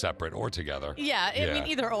were separate or together. Yeah, I mean,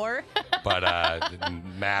 either or. But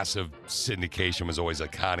massive syndication was always a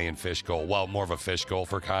Connie and Fish goal. Well, more of a Fish goal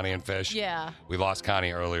for Connie and Fish. Yeah. We lost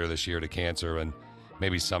Connie earlier this year to cancer, and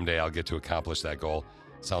maybe someday I'll get to accomplish that goal.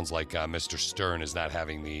 Sounds like Mr. Stern is not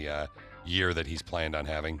having the year that he's planned on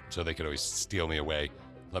having, so they could always steal me away.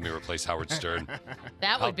 Let me replace Howard Stern.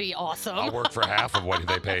 That would be awesome. I'll work for half of what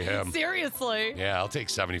they pay him. Seriously. Yeah, I'll take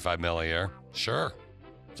 $75 million a year. Sure.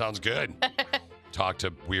 Sounds good. Talk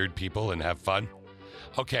to weird people and have fun.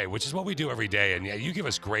 Okay, which is what we do every day. And yeah, you give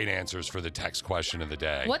us great answers for the text question of the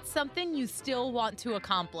day. What's something you still want to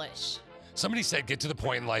accomplish? Somebody said, get to the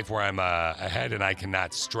point in life where I'm ahead and I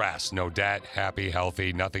cannot stress. No debt, happy,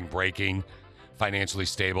 healthy, nothing breaking, financially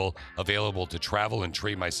stable, available to travel and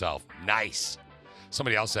treat myself. Nice.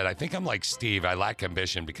 Somebody else said, I think I'm like Steve. I lack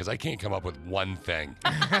ambition because I can't come up with one thing.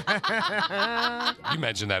 You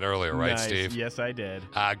mentioned that earlier, right, Nice. Steve? Yes, I did.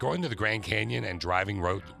 Going to the Grand Canyon and driving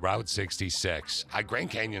Route 66. Grand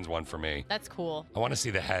Canyon's one for me. That's cool. I want to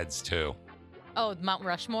see the heads, too. Oh, Mount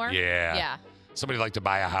Rushmore? Yeah. Yeah. Somebody like to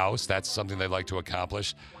buy a house. That's something they'd like to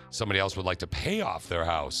accomplish. Somebody else would like to pay off their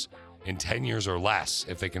house in 10 years or less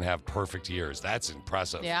if they can have perfect years. That's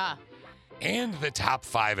impressive. Yeah. And the top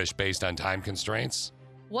 5-ish based on time constraints.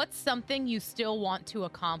 What's something you still want to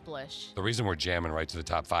accomplish? The reason we're jamming right to the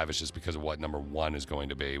top 5 is just because of what number 1 is going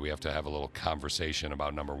to be. We have to have a little conversation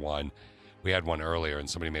about number 1. We had one earlier, and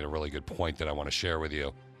somebody made a really good point that I want to share with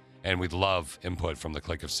you. And we'd love input from the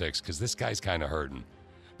Click of 6 because this guy's kind of hurting.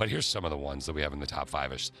 But here's some of the ones that we have in the top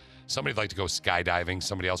 5-ish. Somebody'd like to go skydiving.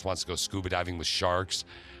 Somebody else wants to go scuba diving with sharks.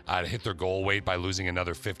 To hit their goal weight by losing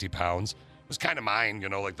another 50 pounds. It was kind of mine,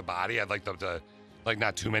 like the body. I'd like to like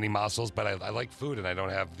not too many muscles, but I like food, and I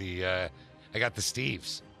don't have the, I got the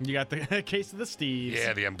Steves. You got the case of the Steves.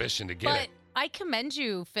 Yeah, the ambition to get it. I commend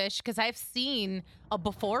you, Fish, because I've seen a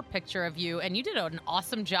before picture of you, and you did an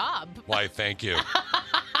awesome job. Why, thank you.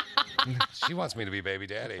 She wants me to be baby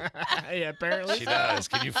daddy. Yeah, apparently she so. does.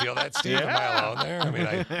 Can you feel that, Steve? Yeah. Am I alone there? I mean,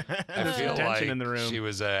 I feel like in the room. she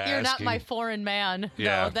was You're asking. not my foreign man,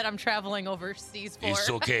 Yeah. no, that I'm traveling overseas for. It's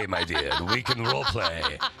okay, my dear. We can role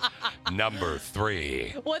play. Number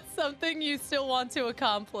 3. What's something you still want to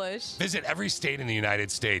accomplish? Visit every state in the United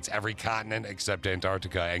States, every continent except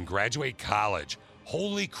Antarctica, and graduate college.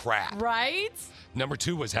 Holy crap. Right? Number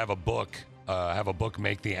 2 was have a book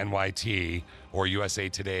make the NYT or USA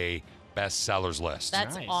Today bestsellers list.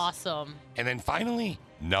 That's awesome. And then finally,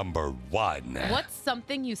 number 1. What's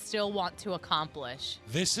something you still want to accomplish?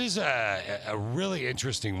 This is a really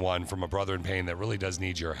interesting one from a brother in pain that really does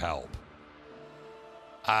need your help.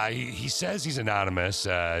 He says he's anonymous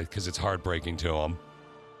because it's heartbreaking to him.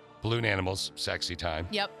 Balloon animals, sexy time.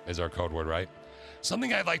 Yep. Is our code word, right?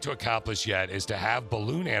 Something I'd like to accomplish yet is to have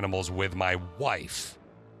balloon animals with my wife.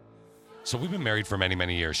 So we've been married for many,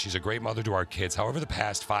 many years. She's a great mother to our kids. However, the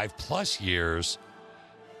past 5+ years,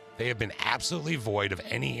 they have been absolutely void of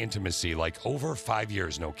any intimacy. Like over 5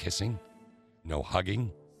 years, no kissing, no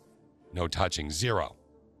hugging, no touching, 0.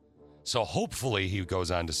 So hopefully, he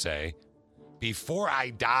goes on to say, before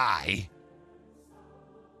I die,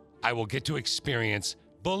 I will get to experience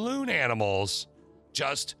balloon animals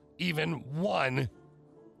just even one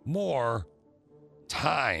more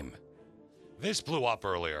time. This blew up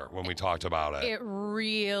earlier when we talked about it. It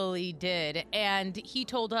really did. And he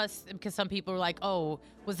told us, because some people were like, oh,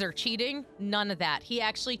 was there cheating? None of that. He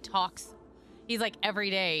actually talks. He's like,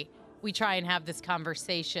 every day we try and have this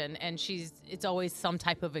conversation, and it's always some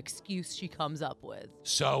type of excuse she comes up with.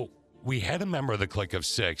 So we had a member of the Click of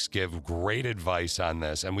 6 give great advice on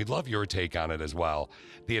this, and we'd love your take on it as well.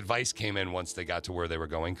 The advice came in once they got to where they were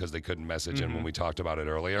going because they couldn't message in when we talked about it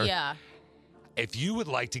earlier. Yeah. If you would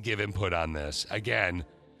like to give input on this, again,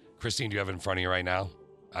 Christine, do you have it in front of you right now?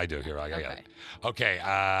 I do. Here, I got it. Okay,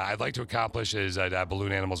 I'd like to accomplish is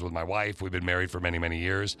balloon animals with my wife. We've been married for many, many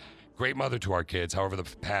years. Great mother to our kids. However, the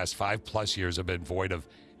past 5+ years have been void of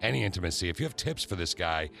any intimacy. If you have tips for this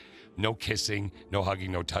guy, no kissing, no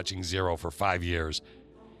hugging, no touching, 0 for 5 years.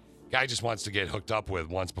 Guy just wants to get hooked up with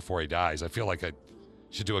once before he dies. I feel like I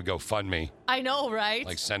should do a GoFundMe. I know, right?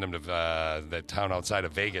 Like send him to the town outside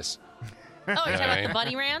of Vegas. Oh, you're talking about the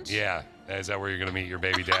Bunny Ranch? Yeah. Is that where you're going to meet your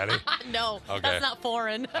baby daddy? No, Okay. that's not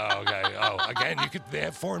foreign. Oh, okay. Oh, again, they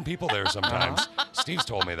have foreign people there sometimes. Steve's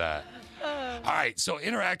told me that. All right, so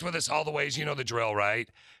interact with us all the ways. You know the drill, right?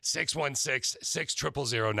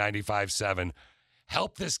 616-600-957.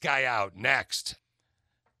 Help this guy out next.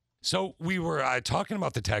 So we were talking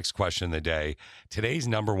about the text question of the day. Today's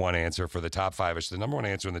number 1 answer for the top 5-ish, the number 1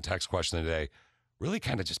 answer in the text question of the day really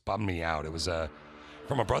kind of just bummed me out. It was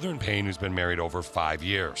from a brother in pain who's been married over 5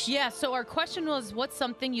 years. Yeah, so our question was, what's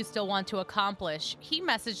something you still want to accomplish? He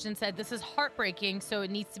messaged and said, this is heartbreaking, so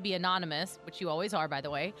it needs to be anonymous, which you always are, by the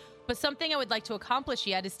way. But something I would like to accomplish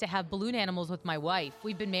yet is to have balloon animals with my wife.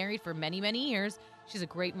 We've been married for many, many years. She's a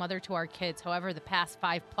great mother to our kids. However, the past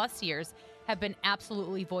 5+ years have been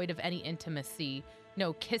absolutely void of any intimacy.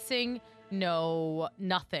 No kissing, no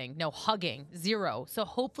nothing, no hugging, 0. So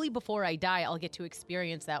hopefully before I die, I'll get to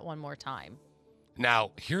experience that one more time.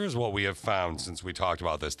 Now, here's what we have found since we talked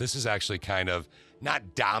about this. This has actually kind of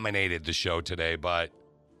not dominated the show today, but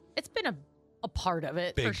it's been a part of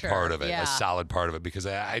it, big for sure. part of it, yeah. a solid part of it, because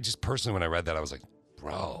I just personally, when I read that, I was like,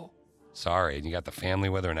 bro, sorry. And you got the family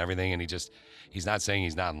with her and everything, and he's not saying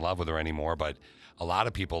he's not in love with her anymore, but a lot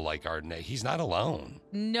of people he's not alone.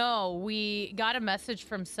 No, we got a message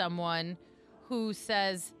from someone who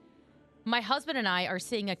says, my husband and I are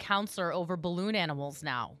seeing a counselor over balloon animals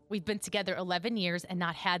now. We've been together 11 years and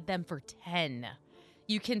not had them for 10.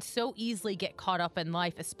 You can so easily get caught up in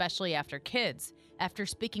life, especially after kids. After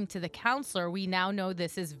speaking to the counselor, we now know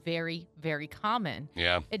this is very, very common.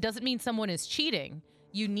 Yeah. It doesn't mean someone is cheating.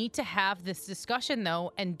 You need to have this discussion,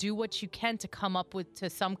 though, and do what you can to come up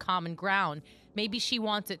to some common ground. Maybe she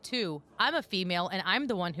wants it, too. I'm a female, and I'm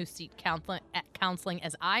the one who sought counseling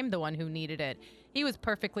as I'm the one who needed it. he was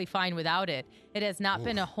perfectly fine without it. It has not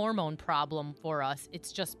been a hormone problem for us.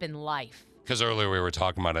 It's just been life. Because earlier we were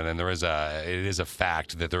talking about it, and it is a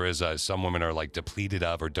fact that there is some women are like depleted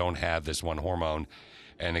of or don't have this one hormone,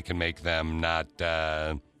 and it can make them not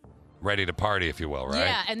ready to party, if you will, right?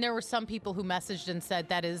 Yeah, and there were some people who messaged and said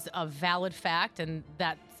that is a valid fact, and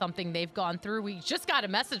that's something they've gone through. We just got a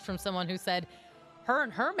message from someone who said her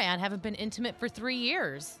and her man haven't been intimate for 3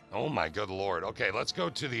 years. Oh, my good Lord. Okay, let's go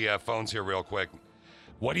to the phones here real quick.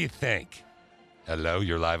 What do you think? Hello,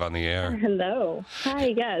 you're live on the air. Hello.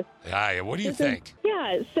 Hi, yes. Hi, what do you think?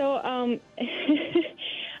 So I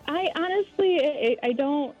honestly,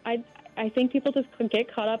 I think people just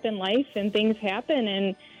get caught up in life and things happen,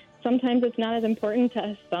 and sometimes it's not as important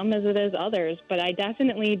to some as it is others, but I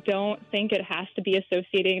definitely don't think it has to be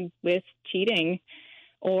associated with cheating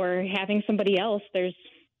or having somebody else. There's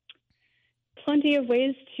plenty of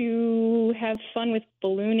ways to have fun with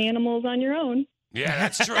balloon animals on your own. Yeah,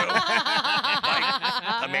 that's true.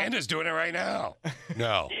 Amanda's doing it right now.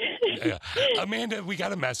 No. Amanda, we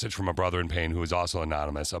got a message from a brother in pain who is also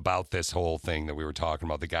anonymous about this whole thing that we were talking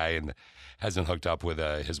about. The guy hasn't hooked up with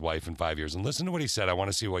his wife in 5 years. And listen to what he said. I want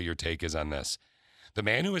to see what your take is on this. The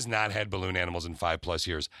man who has not had balloon animals in 5+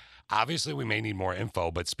 years. Obviously, we may need more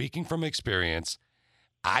info, but speaking from experience,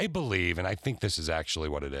 I believe, and I think this is actually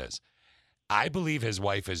what it is, I believe his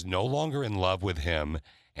wife is no longer in love with him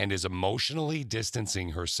and is emotionally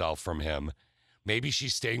distancing herself from him. Maybe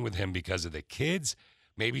she's staying with him because of the kids.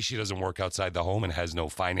 Maybe she doesn't work outside the home and has no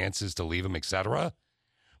finances to leave him, etc.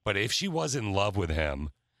 But if she was in love with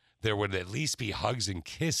him, there would at least be hugs and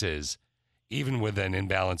kisses, even with an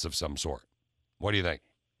imbalance of some sort. What do you think?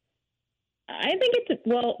 I think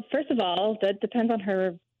well, first of all, that depends on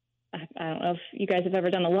her. I don't know if you guys have ever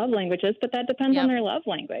done the love languages, but that depends on her love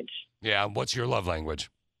language. Yeah, what's your love language?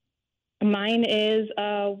 Mine is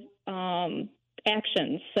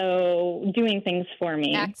actions, so doing things for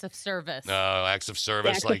me. Acts of service. Acts of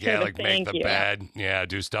service, Acts of like service, make the thank you. bed,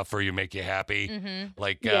 do stuff for you, make you happy,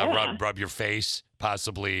 like rub your face,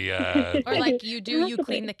 possibly. Or like you do, you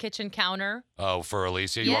clean the kitchen counter. Oh, for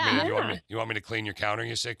Alicia, you want me to clean your counter,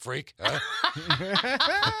 you sick freak? Huh?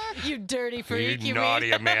 You dirty freak. You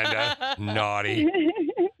naughty mean? Amanda, naughty.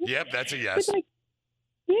 Yep, that's a yes.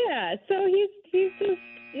 So he's just.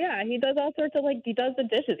 Yeah, he does all sorts of he does the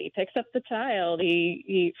dishes. He picks up the child.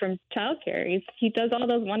 He from childcare. He does all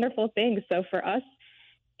those wonderful things. So for us,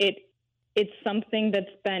 it's something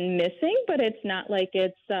that's been missing, but it's not like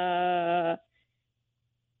it's. I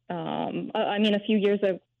mean, a few years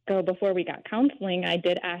ago, before we got counseling, I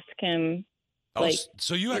did ask him.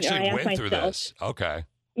 So you actually went through this? Okay.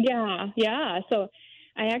 Yeah. So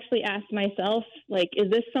I actually asked myself, is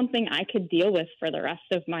this something I could deal with for the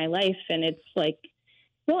rest of my life? And it's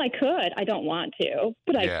well, I could. I don't want to,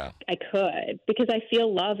 but I could because I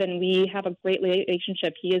feel love and we have a great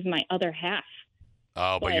relationship. He is my other half.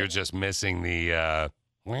 Oh, but you're just missing the. I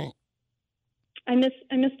miss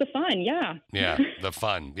the fun. Yeah. Yeah, the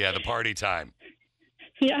fun. Yeah, the party time.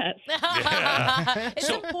 Yes. Yeah. It's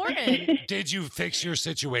important. Did you fix your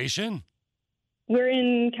situation? We're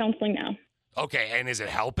in counseling now. Okay, and is it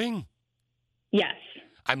helping? Yes.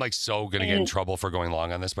 I'm so going to get in trouble for going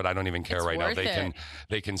long on this, but I don't even care right now. worth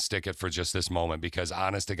They can stick it for just this moment because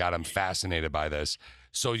honest to God, I'm fascinated by this.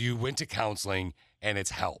 So you went to counseling and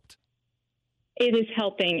it's helped. It is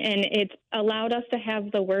helping, and it's allowed us to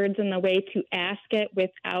have the words and the way to ask it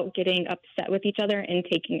without getting upset with each other and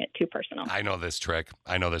taking it too personal. I know this trick.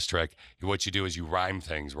 What you do is you rhyme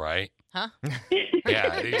things, right? Huh?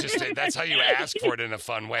 Yeah, that's how you ask for it in a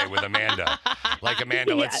fun way with Amanda. Like,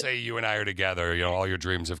 Amanda, let's say you and I are together. All your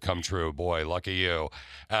dreams have come true. Boy, lucky you.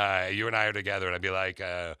 You and I are together, and I'd be like,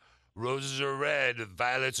 roses are red,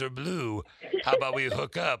 violets are blue. How about we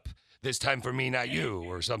hook up? This time for me, not you,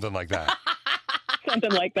 or something like that.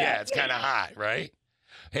 Something like that. Yeah, it's kind of hot, right?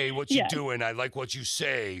 Hey, what you doing? I like what you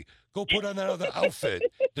say. Go put on that other outfit,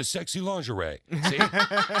 the sexy lingerie. See?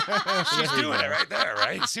 She's doing it right there,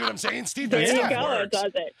 right? See what I'm saying, Steve? That There you stuff go, works. it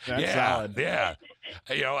does it. That's solid. Yeah.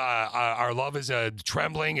 Our love is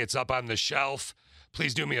trembling. It's up on the shelf.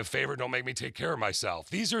 Please do me a favor. Don't make me take care of myself.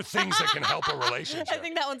 These are things that can help a relationship. I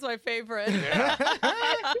think that one's my favorite. Yeah.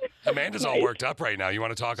 Amanda's all worked up right now. You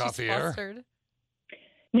want to talk off the air? Flustered.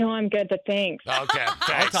 No, I'm good, but thanks. Okay,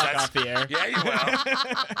 thanks. I'll talk off the air. Yeah, you will.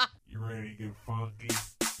 You ready to get funky?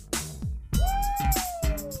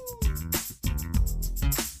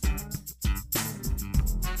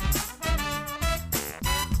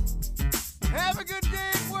 Have a good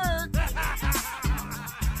day at work.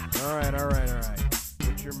 All right.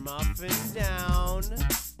 Put your muffin down,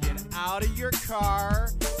 get out of your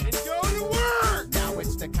car, and go to work. Now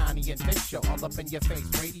It's the Connie and Fish show, all up in your face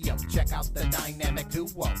radio. Check out the dynamic duo.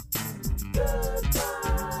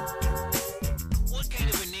 What kind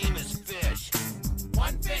of a name is Fish?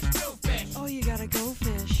 One fish, two fish. Oh, you gotta go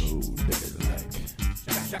fish. Ooh,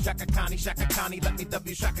 Shaka Connie, let me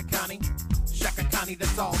W Shaka Connie. Shaka Connie,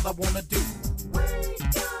 that's all I wanna do.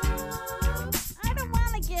 I don't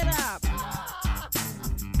wanna get up.